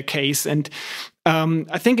make their case. And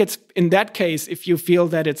I think it's in that case, if you feel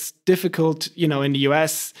that it's difficult, in the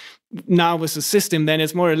US now with the system, then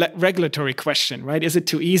it's more a regulatory question, right? Is it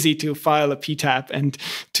too easy to file a PTAB and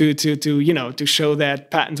to show that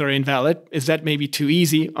patents are invalid? Is that maybe too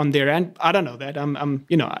easy on their end? I don't know that.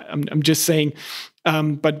 I'm just saying.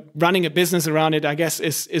 But running a business around it, I guess,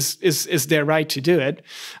 is their right to do it.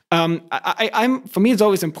 For me, it's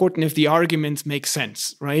always important if the arguments make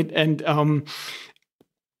sense, right? And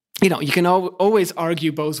you can always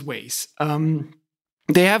argue both ways.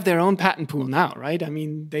 They have their own patent pool now, right?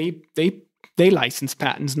 They license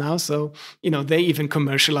patents now, so they even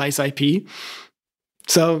commercialize IP.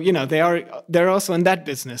 So they're also in that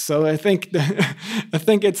business. So I think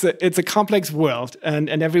it's a complex world, and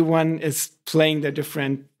everyone is playing their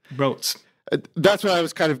different roles. That's what I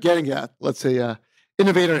was kind of getting at. Let's say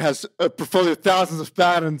innovator has a portfolio of thousands of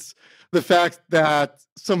patents. The fact that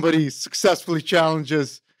somebody successfully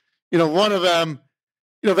challenges, one of them,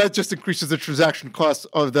 that just increases the transaction cost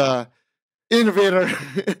of the innovator,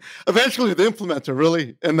 eventually the implementer,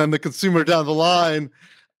 really, and then the consumer down the line,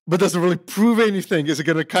 but doesn't really prove anything. Is it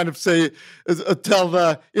going to kind of tell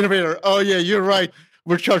the innovator, oh, yeah, you're right,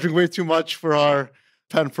 we're charging way too much for our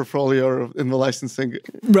patent portfolio in the licensing?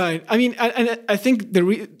 Right. I think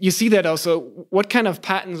you see that also. What kind of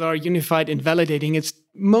patents are Unified invalidating? It's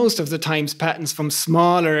most of the times patents from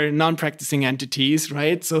smaller non-practicing entities,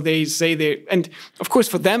 right? So they say and of course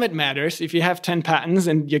for them it matters. If you have 10 patents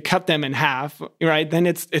and you cut them in half, right, then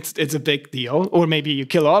it's a big deal. Or maybe you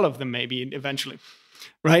kill all of them, maybe eventually,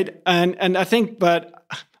 right? And I think, but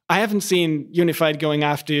I haven't seen Unified going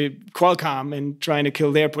after Qualcomm and trying to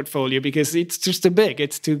kill their portfolio because it's just too big.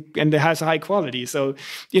 And it has high quality. So,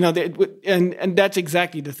 and that's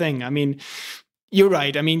exactly the thing. You're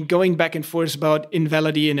right. Going back and forth about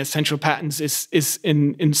invalidity and essential patents is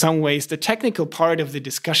in some ways the technical part of the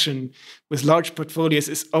discussion with large portfolios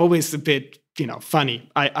is always a bit, funny.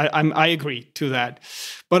 I agree to that.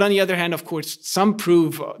 But on the other hand, of course, some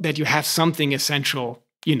prove that you have something essential,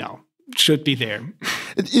 should be there.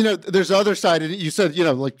 There's the other side. You said,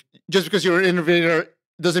 like just because you're an innovator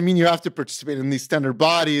doesn't mean you have to participate in these standard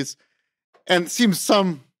bodies. And it seems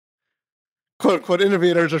some quote unquote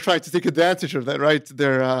innovators are trying to take advantage of that, right?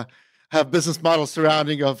 They're have business models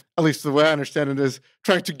surrounding of, at least the way I understand it, is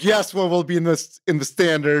trying to guess what will be in the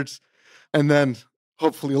standards and then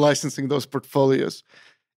hopefully licensing those portfolios.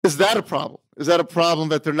 Is that a problem? Is that a problem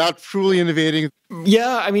that they're not truly innovating?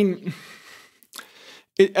 Yeah,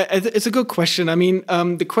 it's a good question.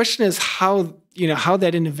 The question is how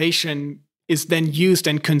that innovation is then used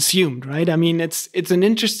and consumed, right? It's an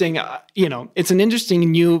interesting, it's an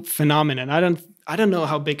interesting new phenomenon. I don't know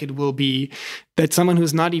how big it will be that someone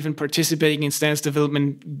who's not even participating in standards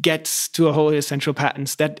development gets to a whole essential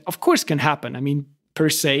patents. That of course can happen. Per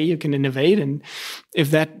se, you can innovate, and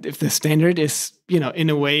if the standard is, in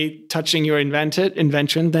a way touching your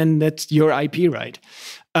invention, then that's your IP right.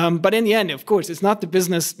 But in the end, of course, it's not the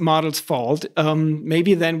business model's fault.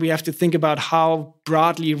 Maybe then we have to think about how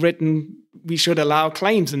broadly written we should allow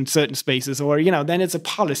claims in certain spaces, or, then it's a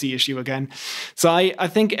policy issue again. So I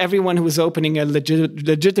think everyone who is opening a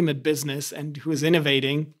legitimate business and who is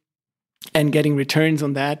innovating and getting returns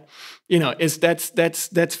on that,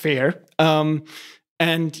 that's fair. I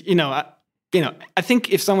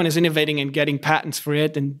think if someone is innovating and getting patents for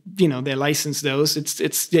it, and they license those,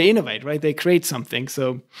 they innovate, right? They create something,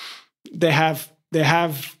 so they have their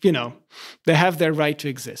right to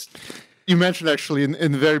exist. You mentioned actually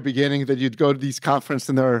in the very beginning that you'd go to these conferences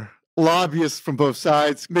and there are lobbyists from both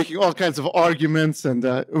sides making all kinds of arguments, and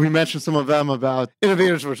we mentioned some of them about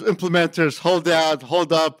innovators versus implementers,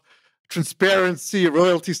 hold up, transparency,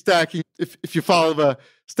 royalty stacking. If you follow the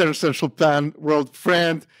Standard Essential Plan World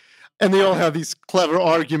Friend, and they all have these clever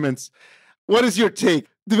arguments. What is your take?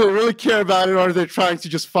 Do they really care about it, or are they trying to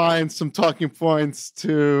just find some talking points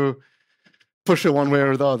to push it one way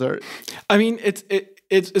or the other? I mean, it's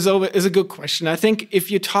a good question. I think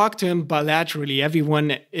if you talk to him bilaterally,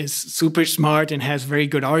 everyone is super smart and has very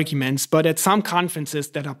good arguments. But at some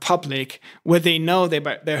conferences that are public, where they know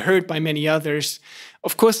they're heard by many others,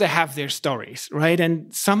 of course they have their stories, right?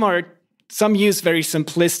 And some use very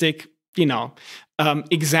simplistic,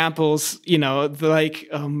 examples, like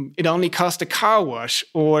it only cost a car wash,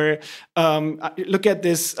 or look at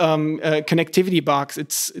this connectivity box.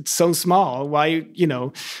 It's so small.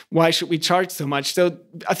 Why should we charge so much? So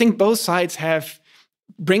I think both sides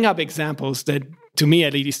bring up examples that, to me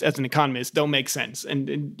at least as an economist, don't make sense,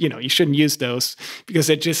 and you shouldn't use those because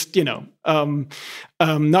they're just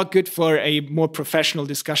not good for a more professional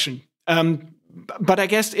discussion. But I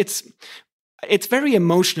guess it's very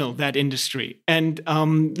emotional, that industry, and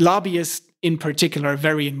lobbyists in particular are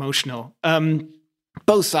very emotional.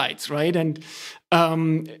 Both sides, right? And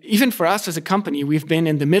even for us as a company, we've been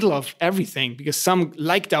in the middle of everything because some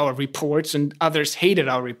liked our reports and others hated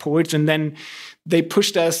our reports, and then they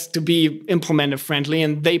pushed us to be implementer friendly,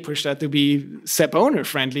 and they pushed us to be SEP owner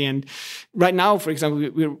friendly. And right now, for example,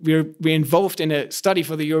 we're involved in a study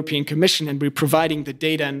for the European Commission, and we're providing the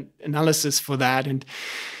data and analysis for that. And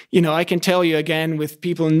I can tell you again, with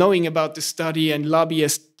people knowing about the study and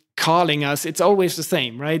lobbyists calling us, it's always the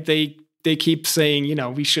same, right? They keep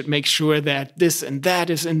saying, we should make sure that this and that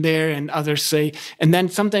is in there, and others say, and then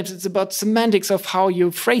sometimes it's about semantics of how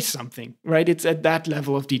you phrase something, right? It's at that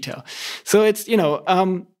level of detail. So it's,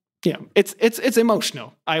 it's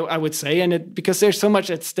emotional, I would say, and because there's so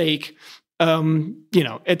much at stake,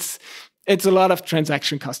 it's a lot of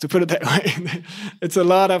transaction costs, to put it that way. It's a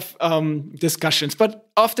lot of discussions, but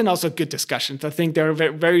often also good discussions. I think there are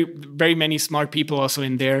very, very, very many smart people also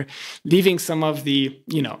in there, leaving some of the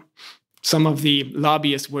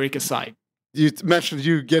lobbyist work aside. You mentioned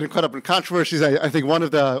you getting caught up in controversies. I think one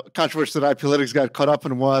of the controversies that IPlytics got caught up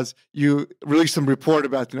in was you released some report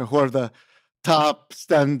about who are the top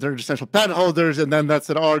standard essential patent holders, and then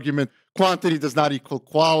that's an argument. Quantity does not equal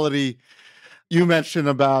quality. You mentioned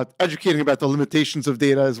about educating about the limitations of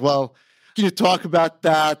data as well. Can you talk about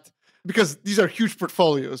that? Because these are huge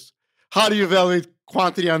portfolios. How do you evaluate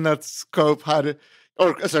quantity on that scope?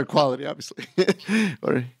 Quality, obviously.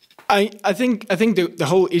 I think the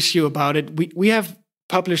whole issue about it, we have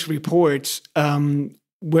published reports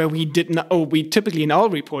where we typically in all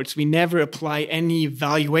reports, we never apply any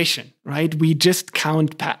valuation, right? We just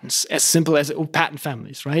count patents, as simple as patent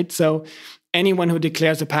families, right? So anyone who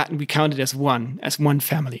declares a patent, we count it as one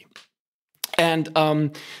family. And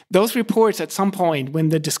those reports at some point, when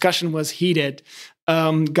the discussion was heated,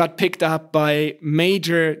 got picked up by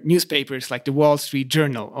major newspapers like the Wall Street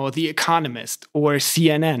Journal or the Economist or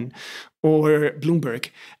CNN or Bloomberg.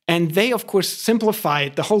 And they, of course,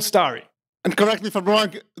 simplified the whole story. And correct me if I'm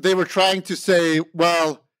wrong, they were trying to say,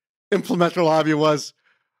 well, implementer lobby was,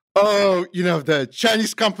 the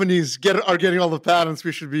Chinese companies are getting all the patents.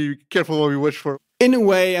 We should be careful what we wish for. In a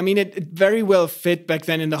way, I mean, it very well fit back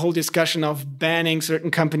then in the whole discussion of banning certain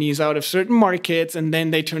companies out of certain markets. And then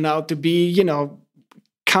they turn out to be,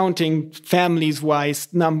 counting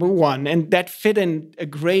families-wise number one. And that fit in a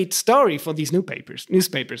great story for these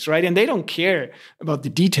newspapers, right? And they don't care about the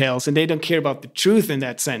details, and they don't care about the truth in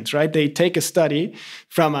that sense, right? They take a study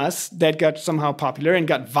from us that got somehow popular and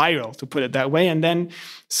got viral, to put it that way. And then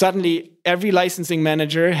suddenly every licensing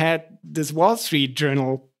manager had this Wall Street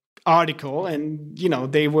Journal article, and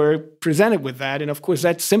they were presented with that. And of course,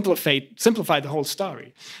 that simplified the whole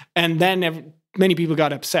story. And then many people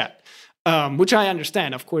got upset. Which I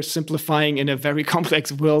understand, of course, simplifying in a very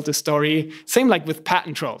complex world the story. Same like with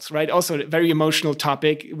patent trolls, right? Also a very emotional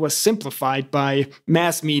topic. It was simplified by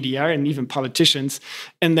mass media and even politicians.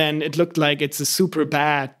 And then it looked like it's a super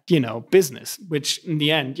bad, business, which in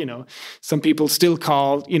the end, some people still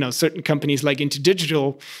call, certain companies like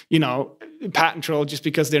InterDigital, patent troll just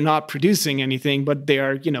because they're not producing anything, but they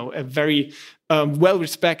are, a very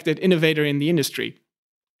well-respected innovator in the industry.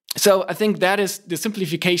 So I think that is the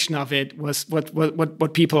simplification of it was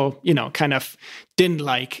what people, kind of didn't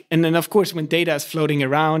like. And then, of course, when data is floating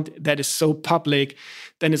around that is so public,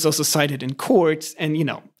 then it's also cited in courts and,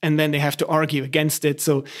 and then they have to argue against it.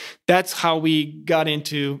 So that's how we got in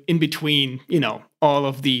between, all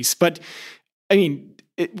of these. But I mean,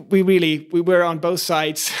 we were on both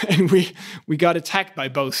sides and we got attacked by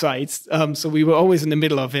both sides. So we were always in the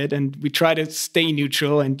middle of it, and we try to stay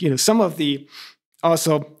neutral. And, some of the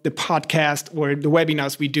podcast or the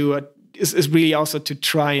webinars we do is really also to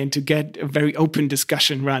try and to get a very open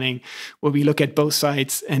discussion running where we look at both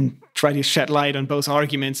sides and try to shed light on both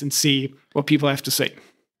arguments and see what people have to say.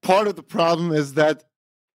 Part of the problem is that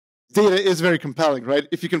data is very compelling, right?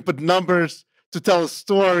 If you can put numbers to tell a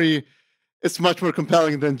story, it's much more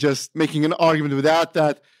compelling than just making an argument without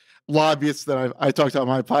that. Lobbyists that I talked to on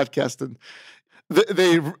my podcast, and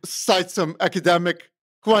they cite some academic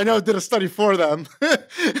who I know did a study for them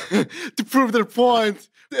to prove their point.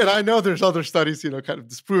 And I know there's other studies, kind of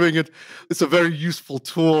disproving it. It's a very useful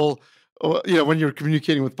tool, when you're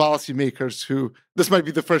communicating with policymakers who this might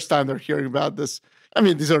be the first time they're hearing about this. I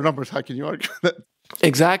mean, these are numbers. How can you argue that?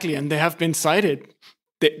 Exactly. And they have been cited.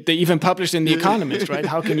 They even published in The Economist, right?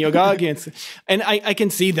 How can you argue against it? And I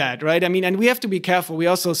can see that, right? I mean, and we have to be careful. We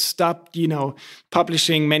also stopped,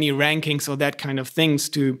 publishing many rankings or that kind of things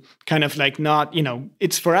to kind of like not,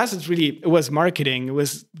 it's for us, it was marketing. It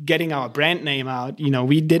was getting our brand name out.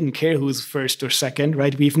 We didn't care who's first or second,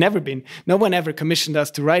 right? No one ever commissioned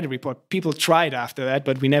us to write a report. People tried after that,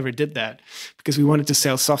 but we never did that because we wanted to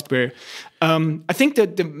sell software. I think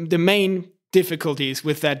that the main difficulties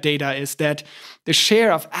with that data is that the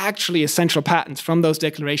share of actually essential patents from those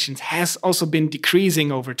declarations has also been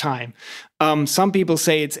decreasing over time. Some people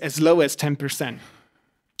say it's as low as 10%.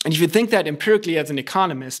 And if you think that empirically as an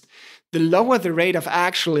economist, the lower the rate of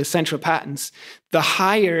actual essential patents, the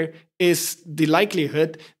higher is the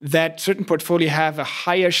likelihood that certain portfolio have a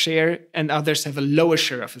higher share and others have a lower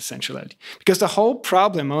share of essentiality. Because the whole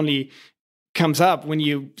problem only comes up when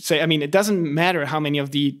you say, it doesn't matter how many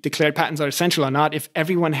of the declared patents are essential or not if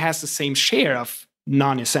everyone has the same share of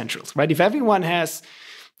non-essentials, right? If everyone has,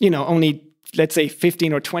 only, let's say,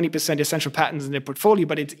 15 or 20% essential patents in their portfolio,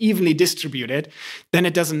 but it's evenly distributed, then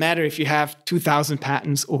it doesn't matter if you have 2,000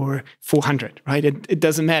 patents or 400, right? It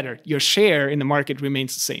doesn't matter. Your share in the market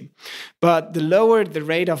remains the same. But the lower the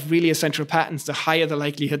rate of really essential patents, the higher the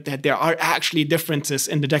likelihood that there are actually differences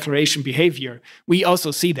in the declaration behavior. We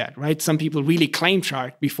also see that, right? Some people really claim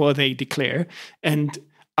chart before they declare, and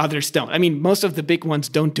others don't. Most of the big ones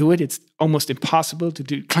don't do it. It's almost impossible to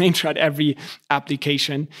do claim chart every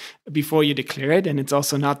application before you declare it. And it's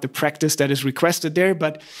also not the practice that is requested there.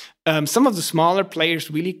 But some of the smaller players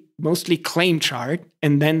really mostly claim chart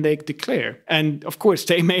and then they declare. And of course,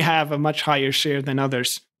 they may have a much higher share than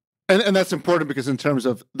others. And that's important because in terms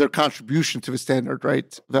of their contribution to the standard,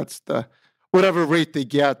 right? That's whatever rate they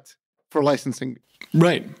get for licensing.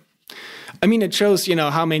 Right. It shows,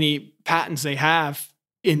 how many patents they have.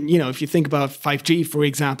 If you think about 5G, for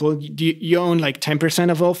example, you own like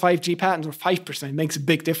 10% of all 5G patents or 5%. It makes a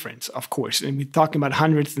big difference, of course. And we're talking about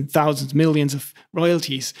hundreds and thousands, millions of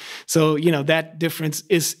royalties. So, that difference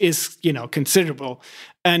is considerable.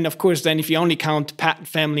 And of course, then if you only count patent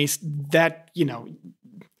families, that,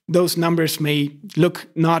 those numbers may look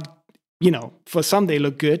not, for some they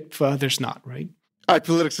look good, for others not, right?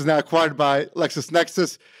 IPlytics is now acquired by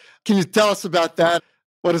LexisNexis. Can you tell us about that?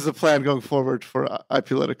 What is the plan going forward for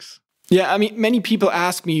IPlytics? Yeah, many people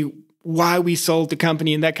ask me why we sold the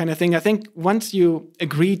company and that kind of thing. I think once you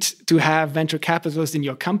agreed to have venture capitalists in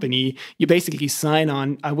your company, you basically sign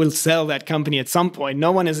on, I will sell that company at some point.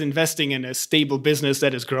 No one is investing in a stable business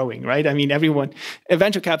that is growing, right? A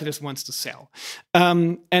venture capitalist wants to sell.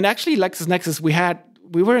 And actually, LexisNexis,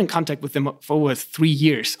 we were in contact with them for over 3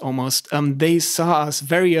 years almost. They saw us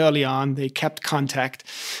very early on. They kept contact.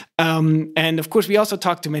 And of course, we also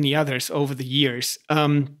talked to many others over the years.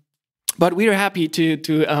 But we are happy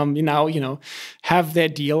to have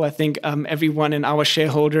that deal. I think everyone in our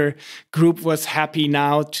shareholder group was happy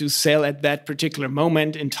now to sell at that particular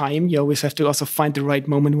moment in time. You always have to also find the right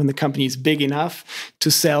moment when the company is big enough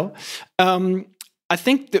to sell. I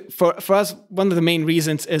think that for us, one of the main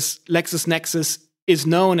reasons is LexisNexis is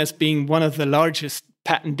known as being one of the largest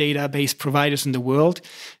patent database providers in the world.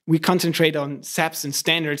 We concentrate on SEPs and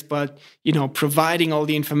standards, but providing all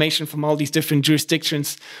the information from all these different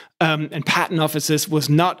jurisdictions and patent offices was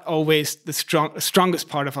not always the strongest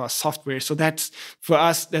part of our software. So for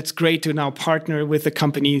us, that's great to now partner with a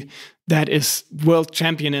company that is world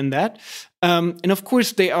champion in that. And of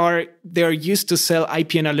course, they are used to sell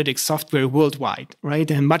IP analytics software worldwide, right?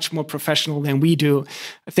 And much more professional than we do.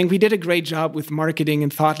 I think we did a great job with marketing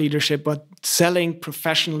and thought leadership, but selling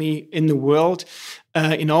professionally in the world,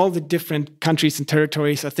 in all the different countries and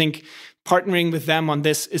territories, I think partnering with them on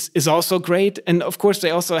this is also great. And of course, they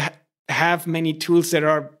also have many tools that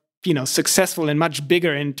are successful and much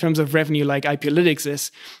bigger in terms of revenue, like IPlytics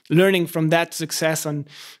is. Learning from that success on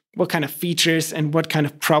what kind of features and what kind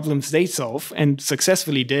of problems they solve and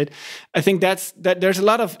successfully did. I think that there's a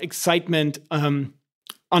lot of excitement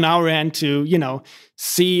on our end to,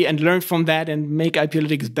 see and learn from that and make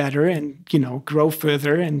IPlytics better and, grow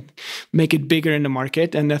further and make it bigger in the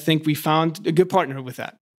market. And I think we found a good partner with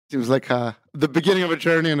that. Seems like the beginning of a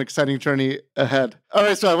journey, an exciting journey ahead. All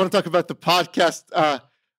right, so I want to talk about the podcast.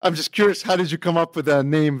 I'm just curious, how did you come up with the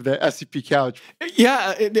name, the SEP Couch?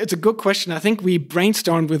 Yeah, it's a good question. I think we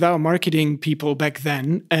brainstormed with our marketing people back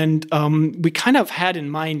then, and we kind of had in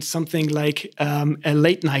mind something like a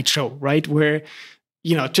late night show, right? Where,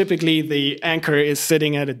 typically the anchor is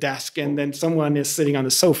sitting at a desk and then someone is sitting on the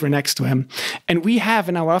sofa next to him. And we have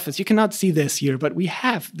in our office, you cannot see this here, but we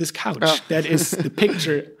have this couch that is the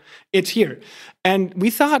picture. It's here. And we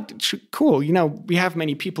thought, cool, we have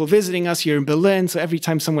many people visiting us here in Berlin. So every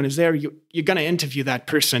time someone is there, you're going to interview that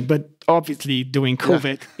person. But obviously during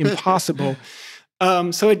COVID, impossible.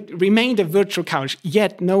 So it remained a virtual couch,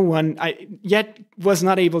 yet was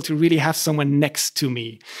not able to really have someone next to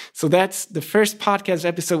me. So that's the first podcast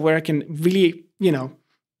episode where I can really,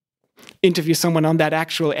 interview someone on that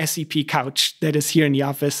actual SEP couch that is here in the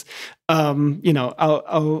office.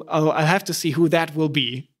 I'll have to see who that will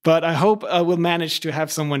be. But I hope I will manage to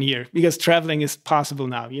have someone here because traveling is possible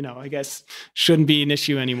now. I guess shouldn't be an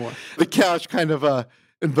issue anymore. The couch kind of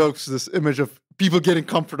invokes this image of people getting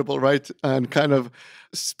comfortable, right? And kind of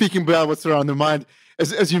speaking about what's around their mind.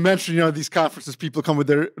 As you mentioned, these conferences, people come with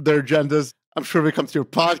their agendas. I'm sure we come to your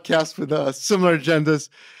podcast with similar agendas.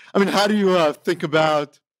 I mean, how do you think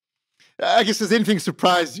about, I guess, has anything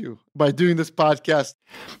surprised you by doing this podcast?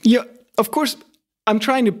 Yeah, of course, I'm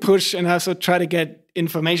trying to push and also try to get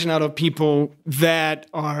information out of people that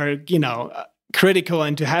are, critical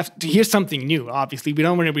and to hear something new. Obviously, we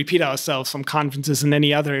don't want to repeat ourselves from conferences and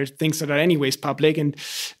any other things that are anyways public. And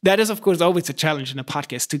that is, of course, always a challenge in a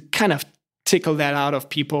podcast to kind of tickle that out of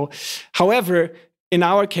people. However, in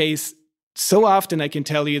our case, so often I can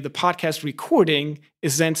tell you the podcast recording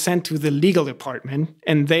is then sent to the legal department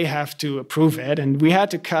and they have to approve it. And we had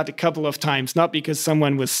to cut a couple of times, not because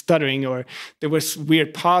someone was stuttering or there was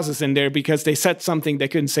weird pauses in there, because they said something they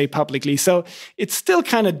couldn't say publicly. So it's still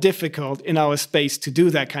kind of difficult in our space to do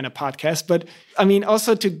that kind of podcast. But I mean,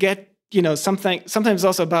 also to get, sometimes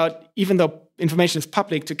also about, even though information is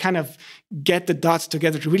public, to kind of get the dots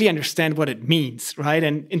together to really understand what it means, right?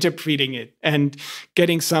 And interpreting it and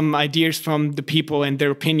getting some ideas from the people and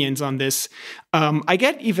their opinions on this. I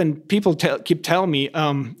get even people keep telling me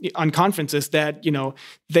on conferences that,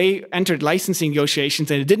 they entered licensing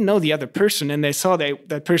negotiations and they didn't know the other person and they saw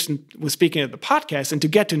that person was speaking at the podcast, and to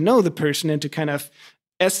get to know the person and to kind of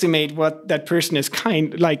estimate what that person is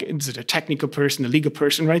like, is it a technical person, a legal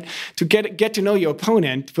person, right? To get to know your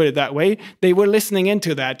opponent, put it that way, they were listening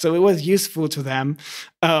into that. So it was useful to them.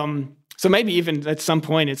 So maybe even at some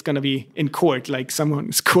point it's going to be in court, like someone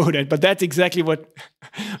is quoted, but that's exactly what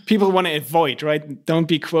people want to avoid, right? Don't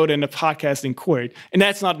be quoted in a podcast in court. And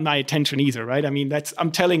that's not my intention either, right? I mean,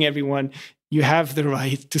 I'm telling everyone, you have the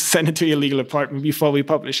right to send it to your legal department before we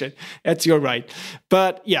publish it. That's your right.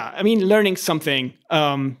 But yeah, I mean, learning something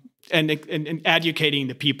and educating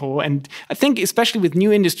the people. And I think especially with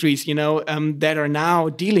new industries, that are now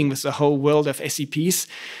dealing with the whole world of SEPs,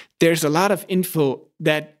 there's a lot of info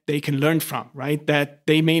that they can learn from, right? That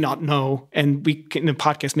they may not know. And we can, in the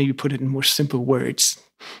podcast, maybe put it in more simple words,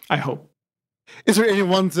 I hope. Is there any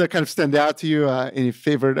ones that kind of stand out to you? Any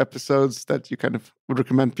favorite episodes that you kind of would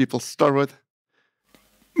recommend people start with?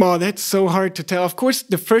 Well, that's so hard to tell. Of course,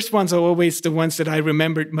 the first ones are always the ones that I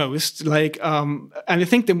remembered most. Like, and I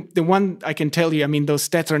think the one I can tell you, I mean, those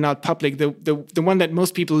stats are not public. The one that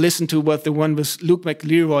most people listened to was the one with Luke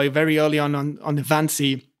McLeroy very early on the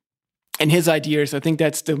Vancy. And his ideas, I think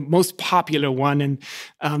that's the most popular one.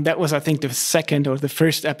 And that was, I think, the second or the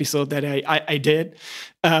first episode that I did.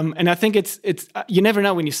 And I think it's you never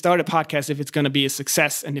know when you start a podcast if it's going to be a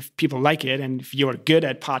success and if people like it and if you're good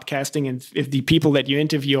at podcasting and if the people that you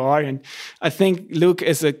interview are. And I think Luke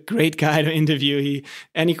is a great guy to interview.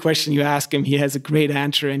 Any question you ask him, he has a great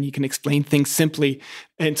answer and he can explain things simply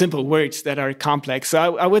in simple words that are complex.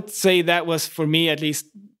 So I would say that was, for me at least,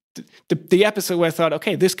 the episode where I thought,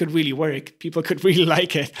 okay, this could really work. People could really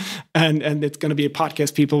like it. And it's going to be a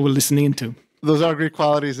podcast people will listen into. Those are great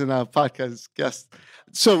qualities in a podcast guest.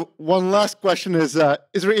 So one last question is there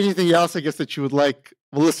anything else, I guess, that you would like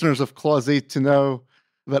the listeners of Clause 8 to know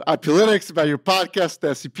about IPlytics, about your podcast,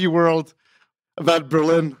 the SEP world, about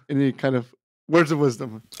Berlin, any kind of words of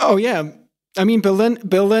wisdom? Oh, yeah. I mean,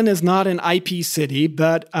 Berlin is not an IP city,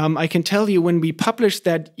 but I can tell you when we published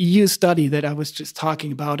that EU study that I was just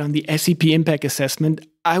talking about on the SEP impact assessment,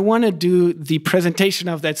 I want to do the presentation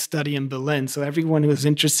of that study in Berlin. So everyone who is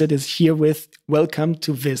interested is herewith welcome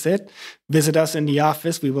to visit us in the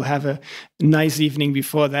office. We will have a nice evening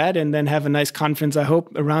before that and then have a nice conference, I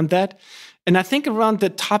hope, around that. And I think around the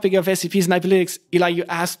topic of SEPs and IPlytics, Eli, you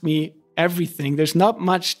asked me everything. There's not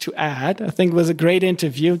much to add. I think it was a great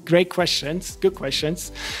interview, great questions, good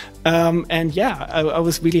questions. And yeah, I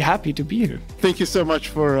was really happy to be here. Thank you so much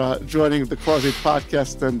for joining the Clause 8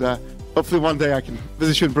 podcast. And hopefully one day I can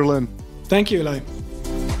visit you in Berlin. Thank you, Eli.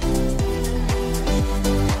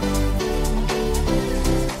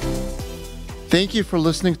 Thank you for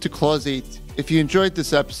listening to Clause 8. If you enjoyed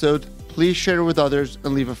this episode, please share it with others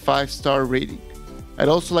and leave a 5-star rating. I'd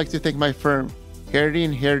also like to thank my firm,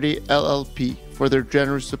 Kirti & Kirti LLP, for their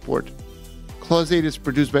generous support. Clause 8 is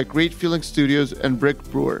produced by Great Feeling Studios and Brick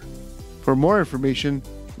Brewer. For more information,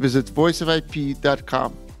 visit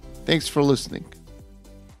voiceofip.com. Thanks for listening.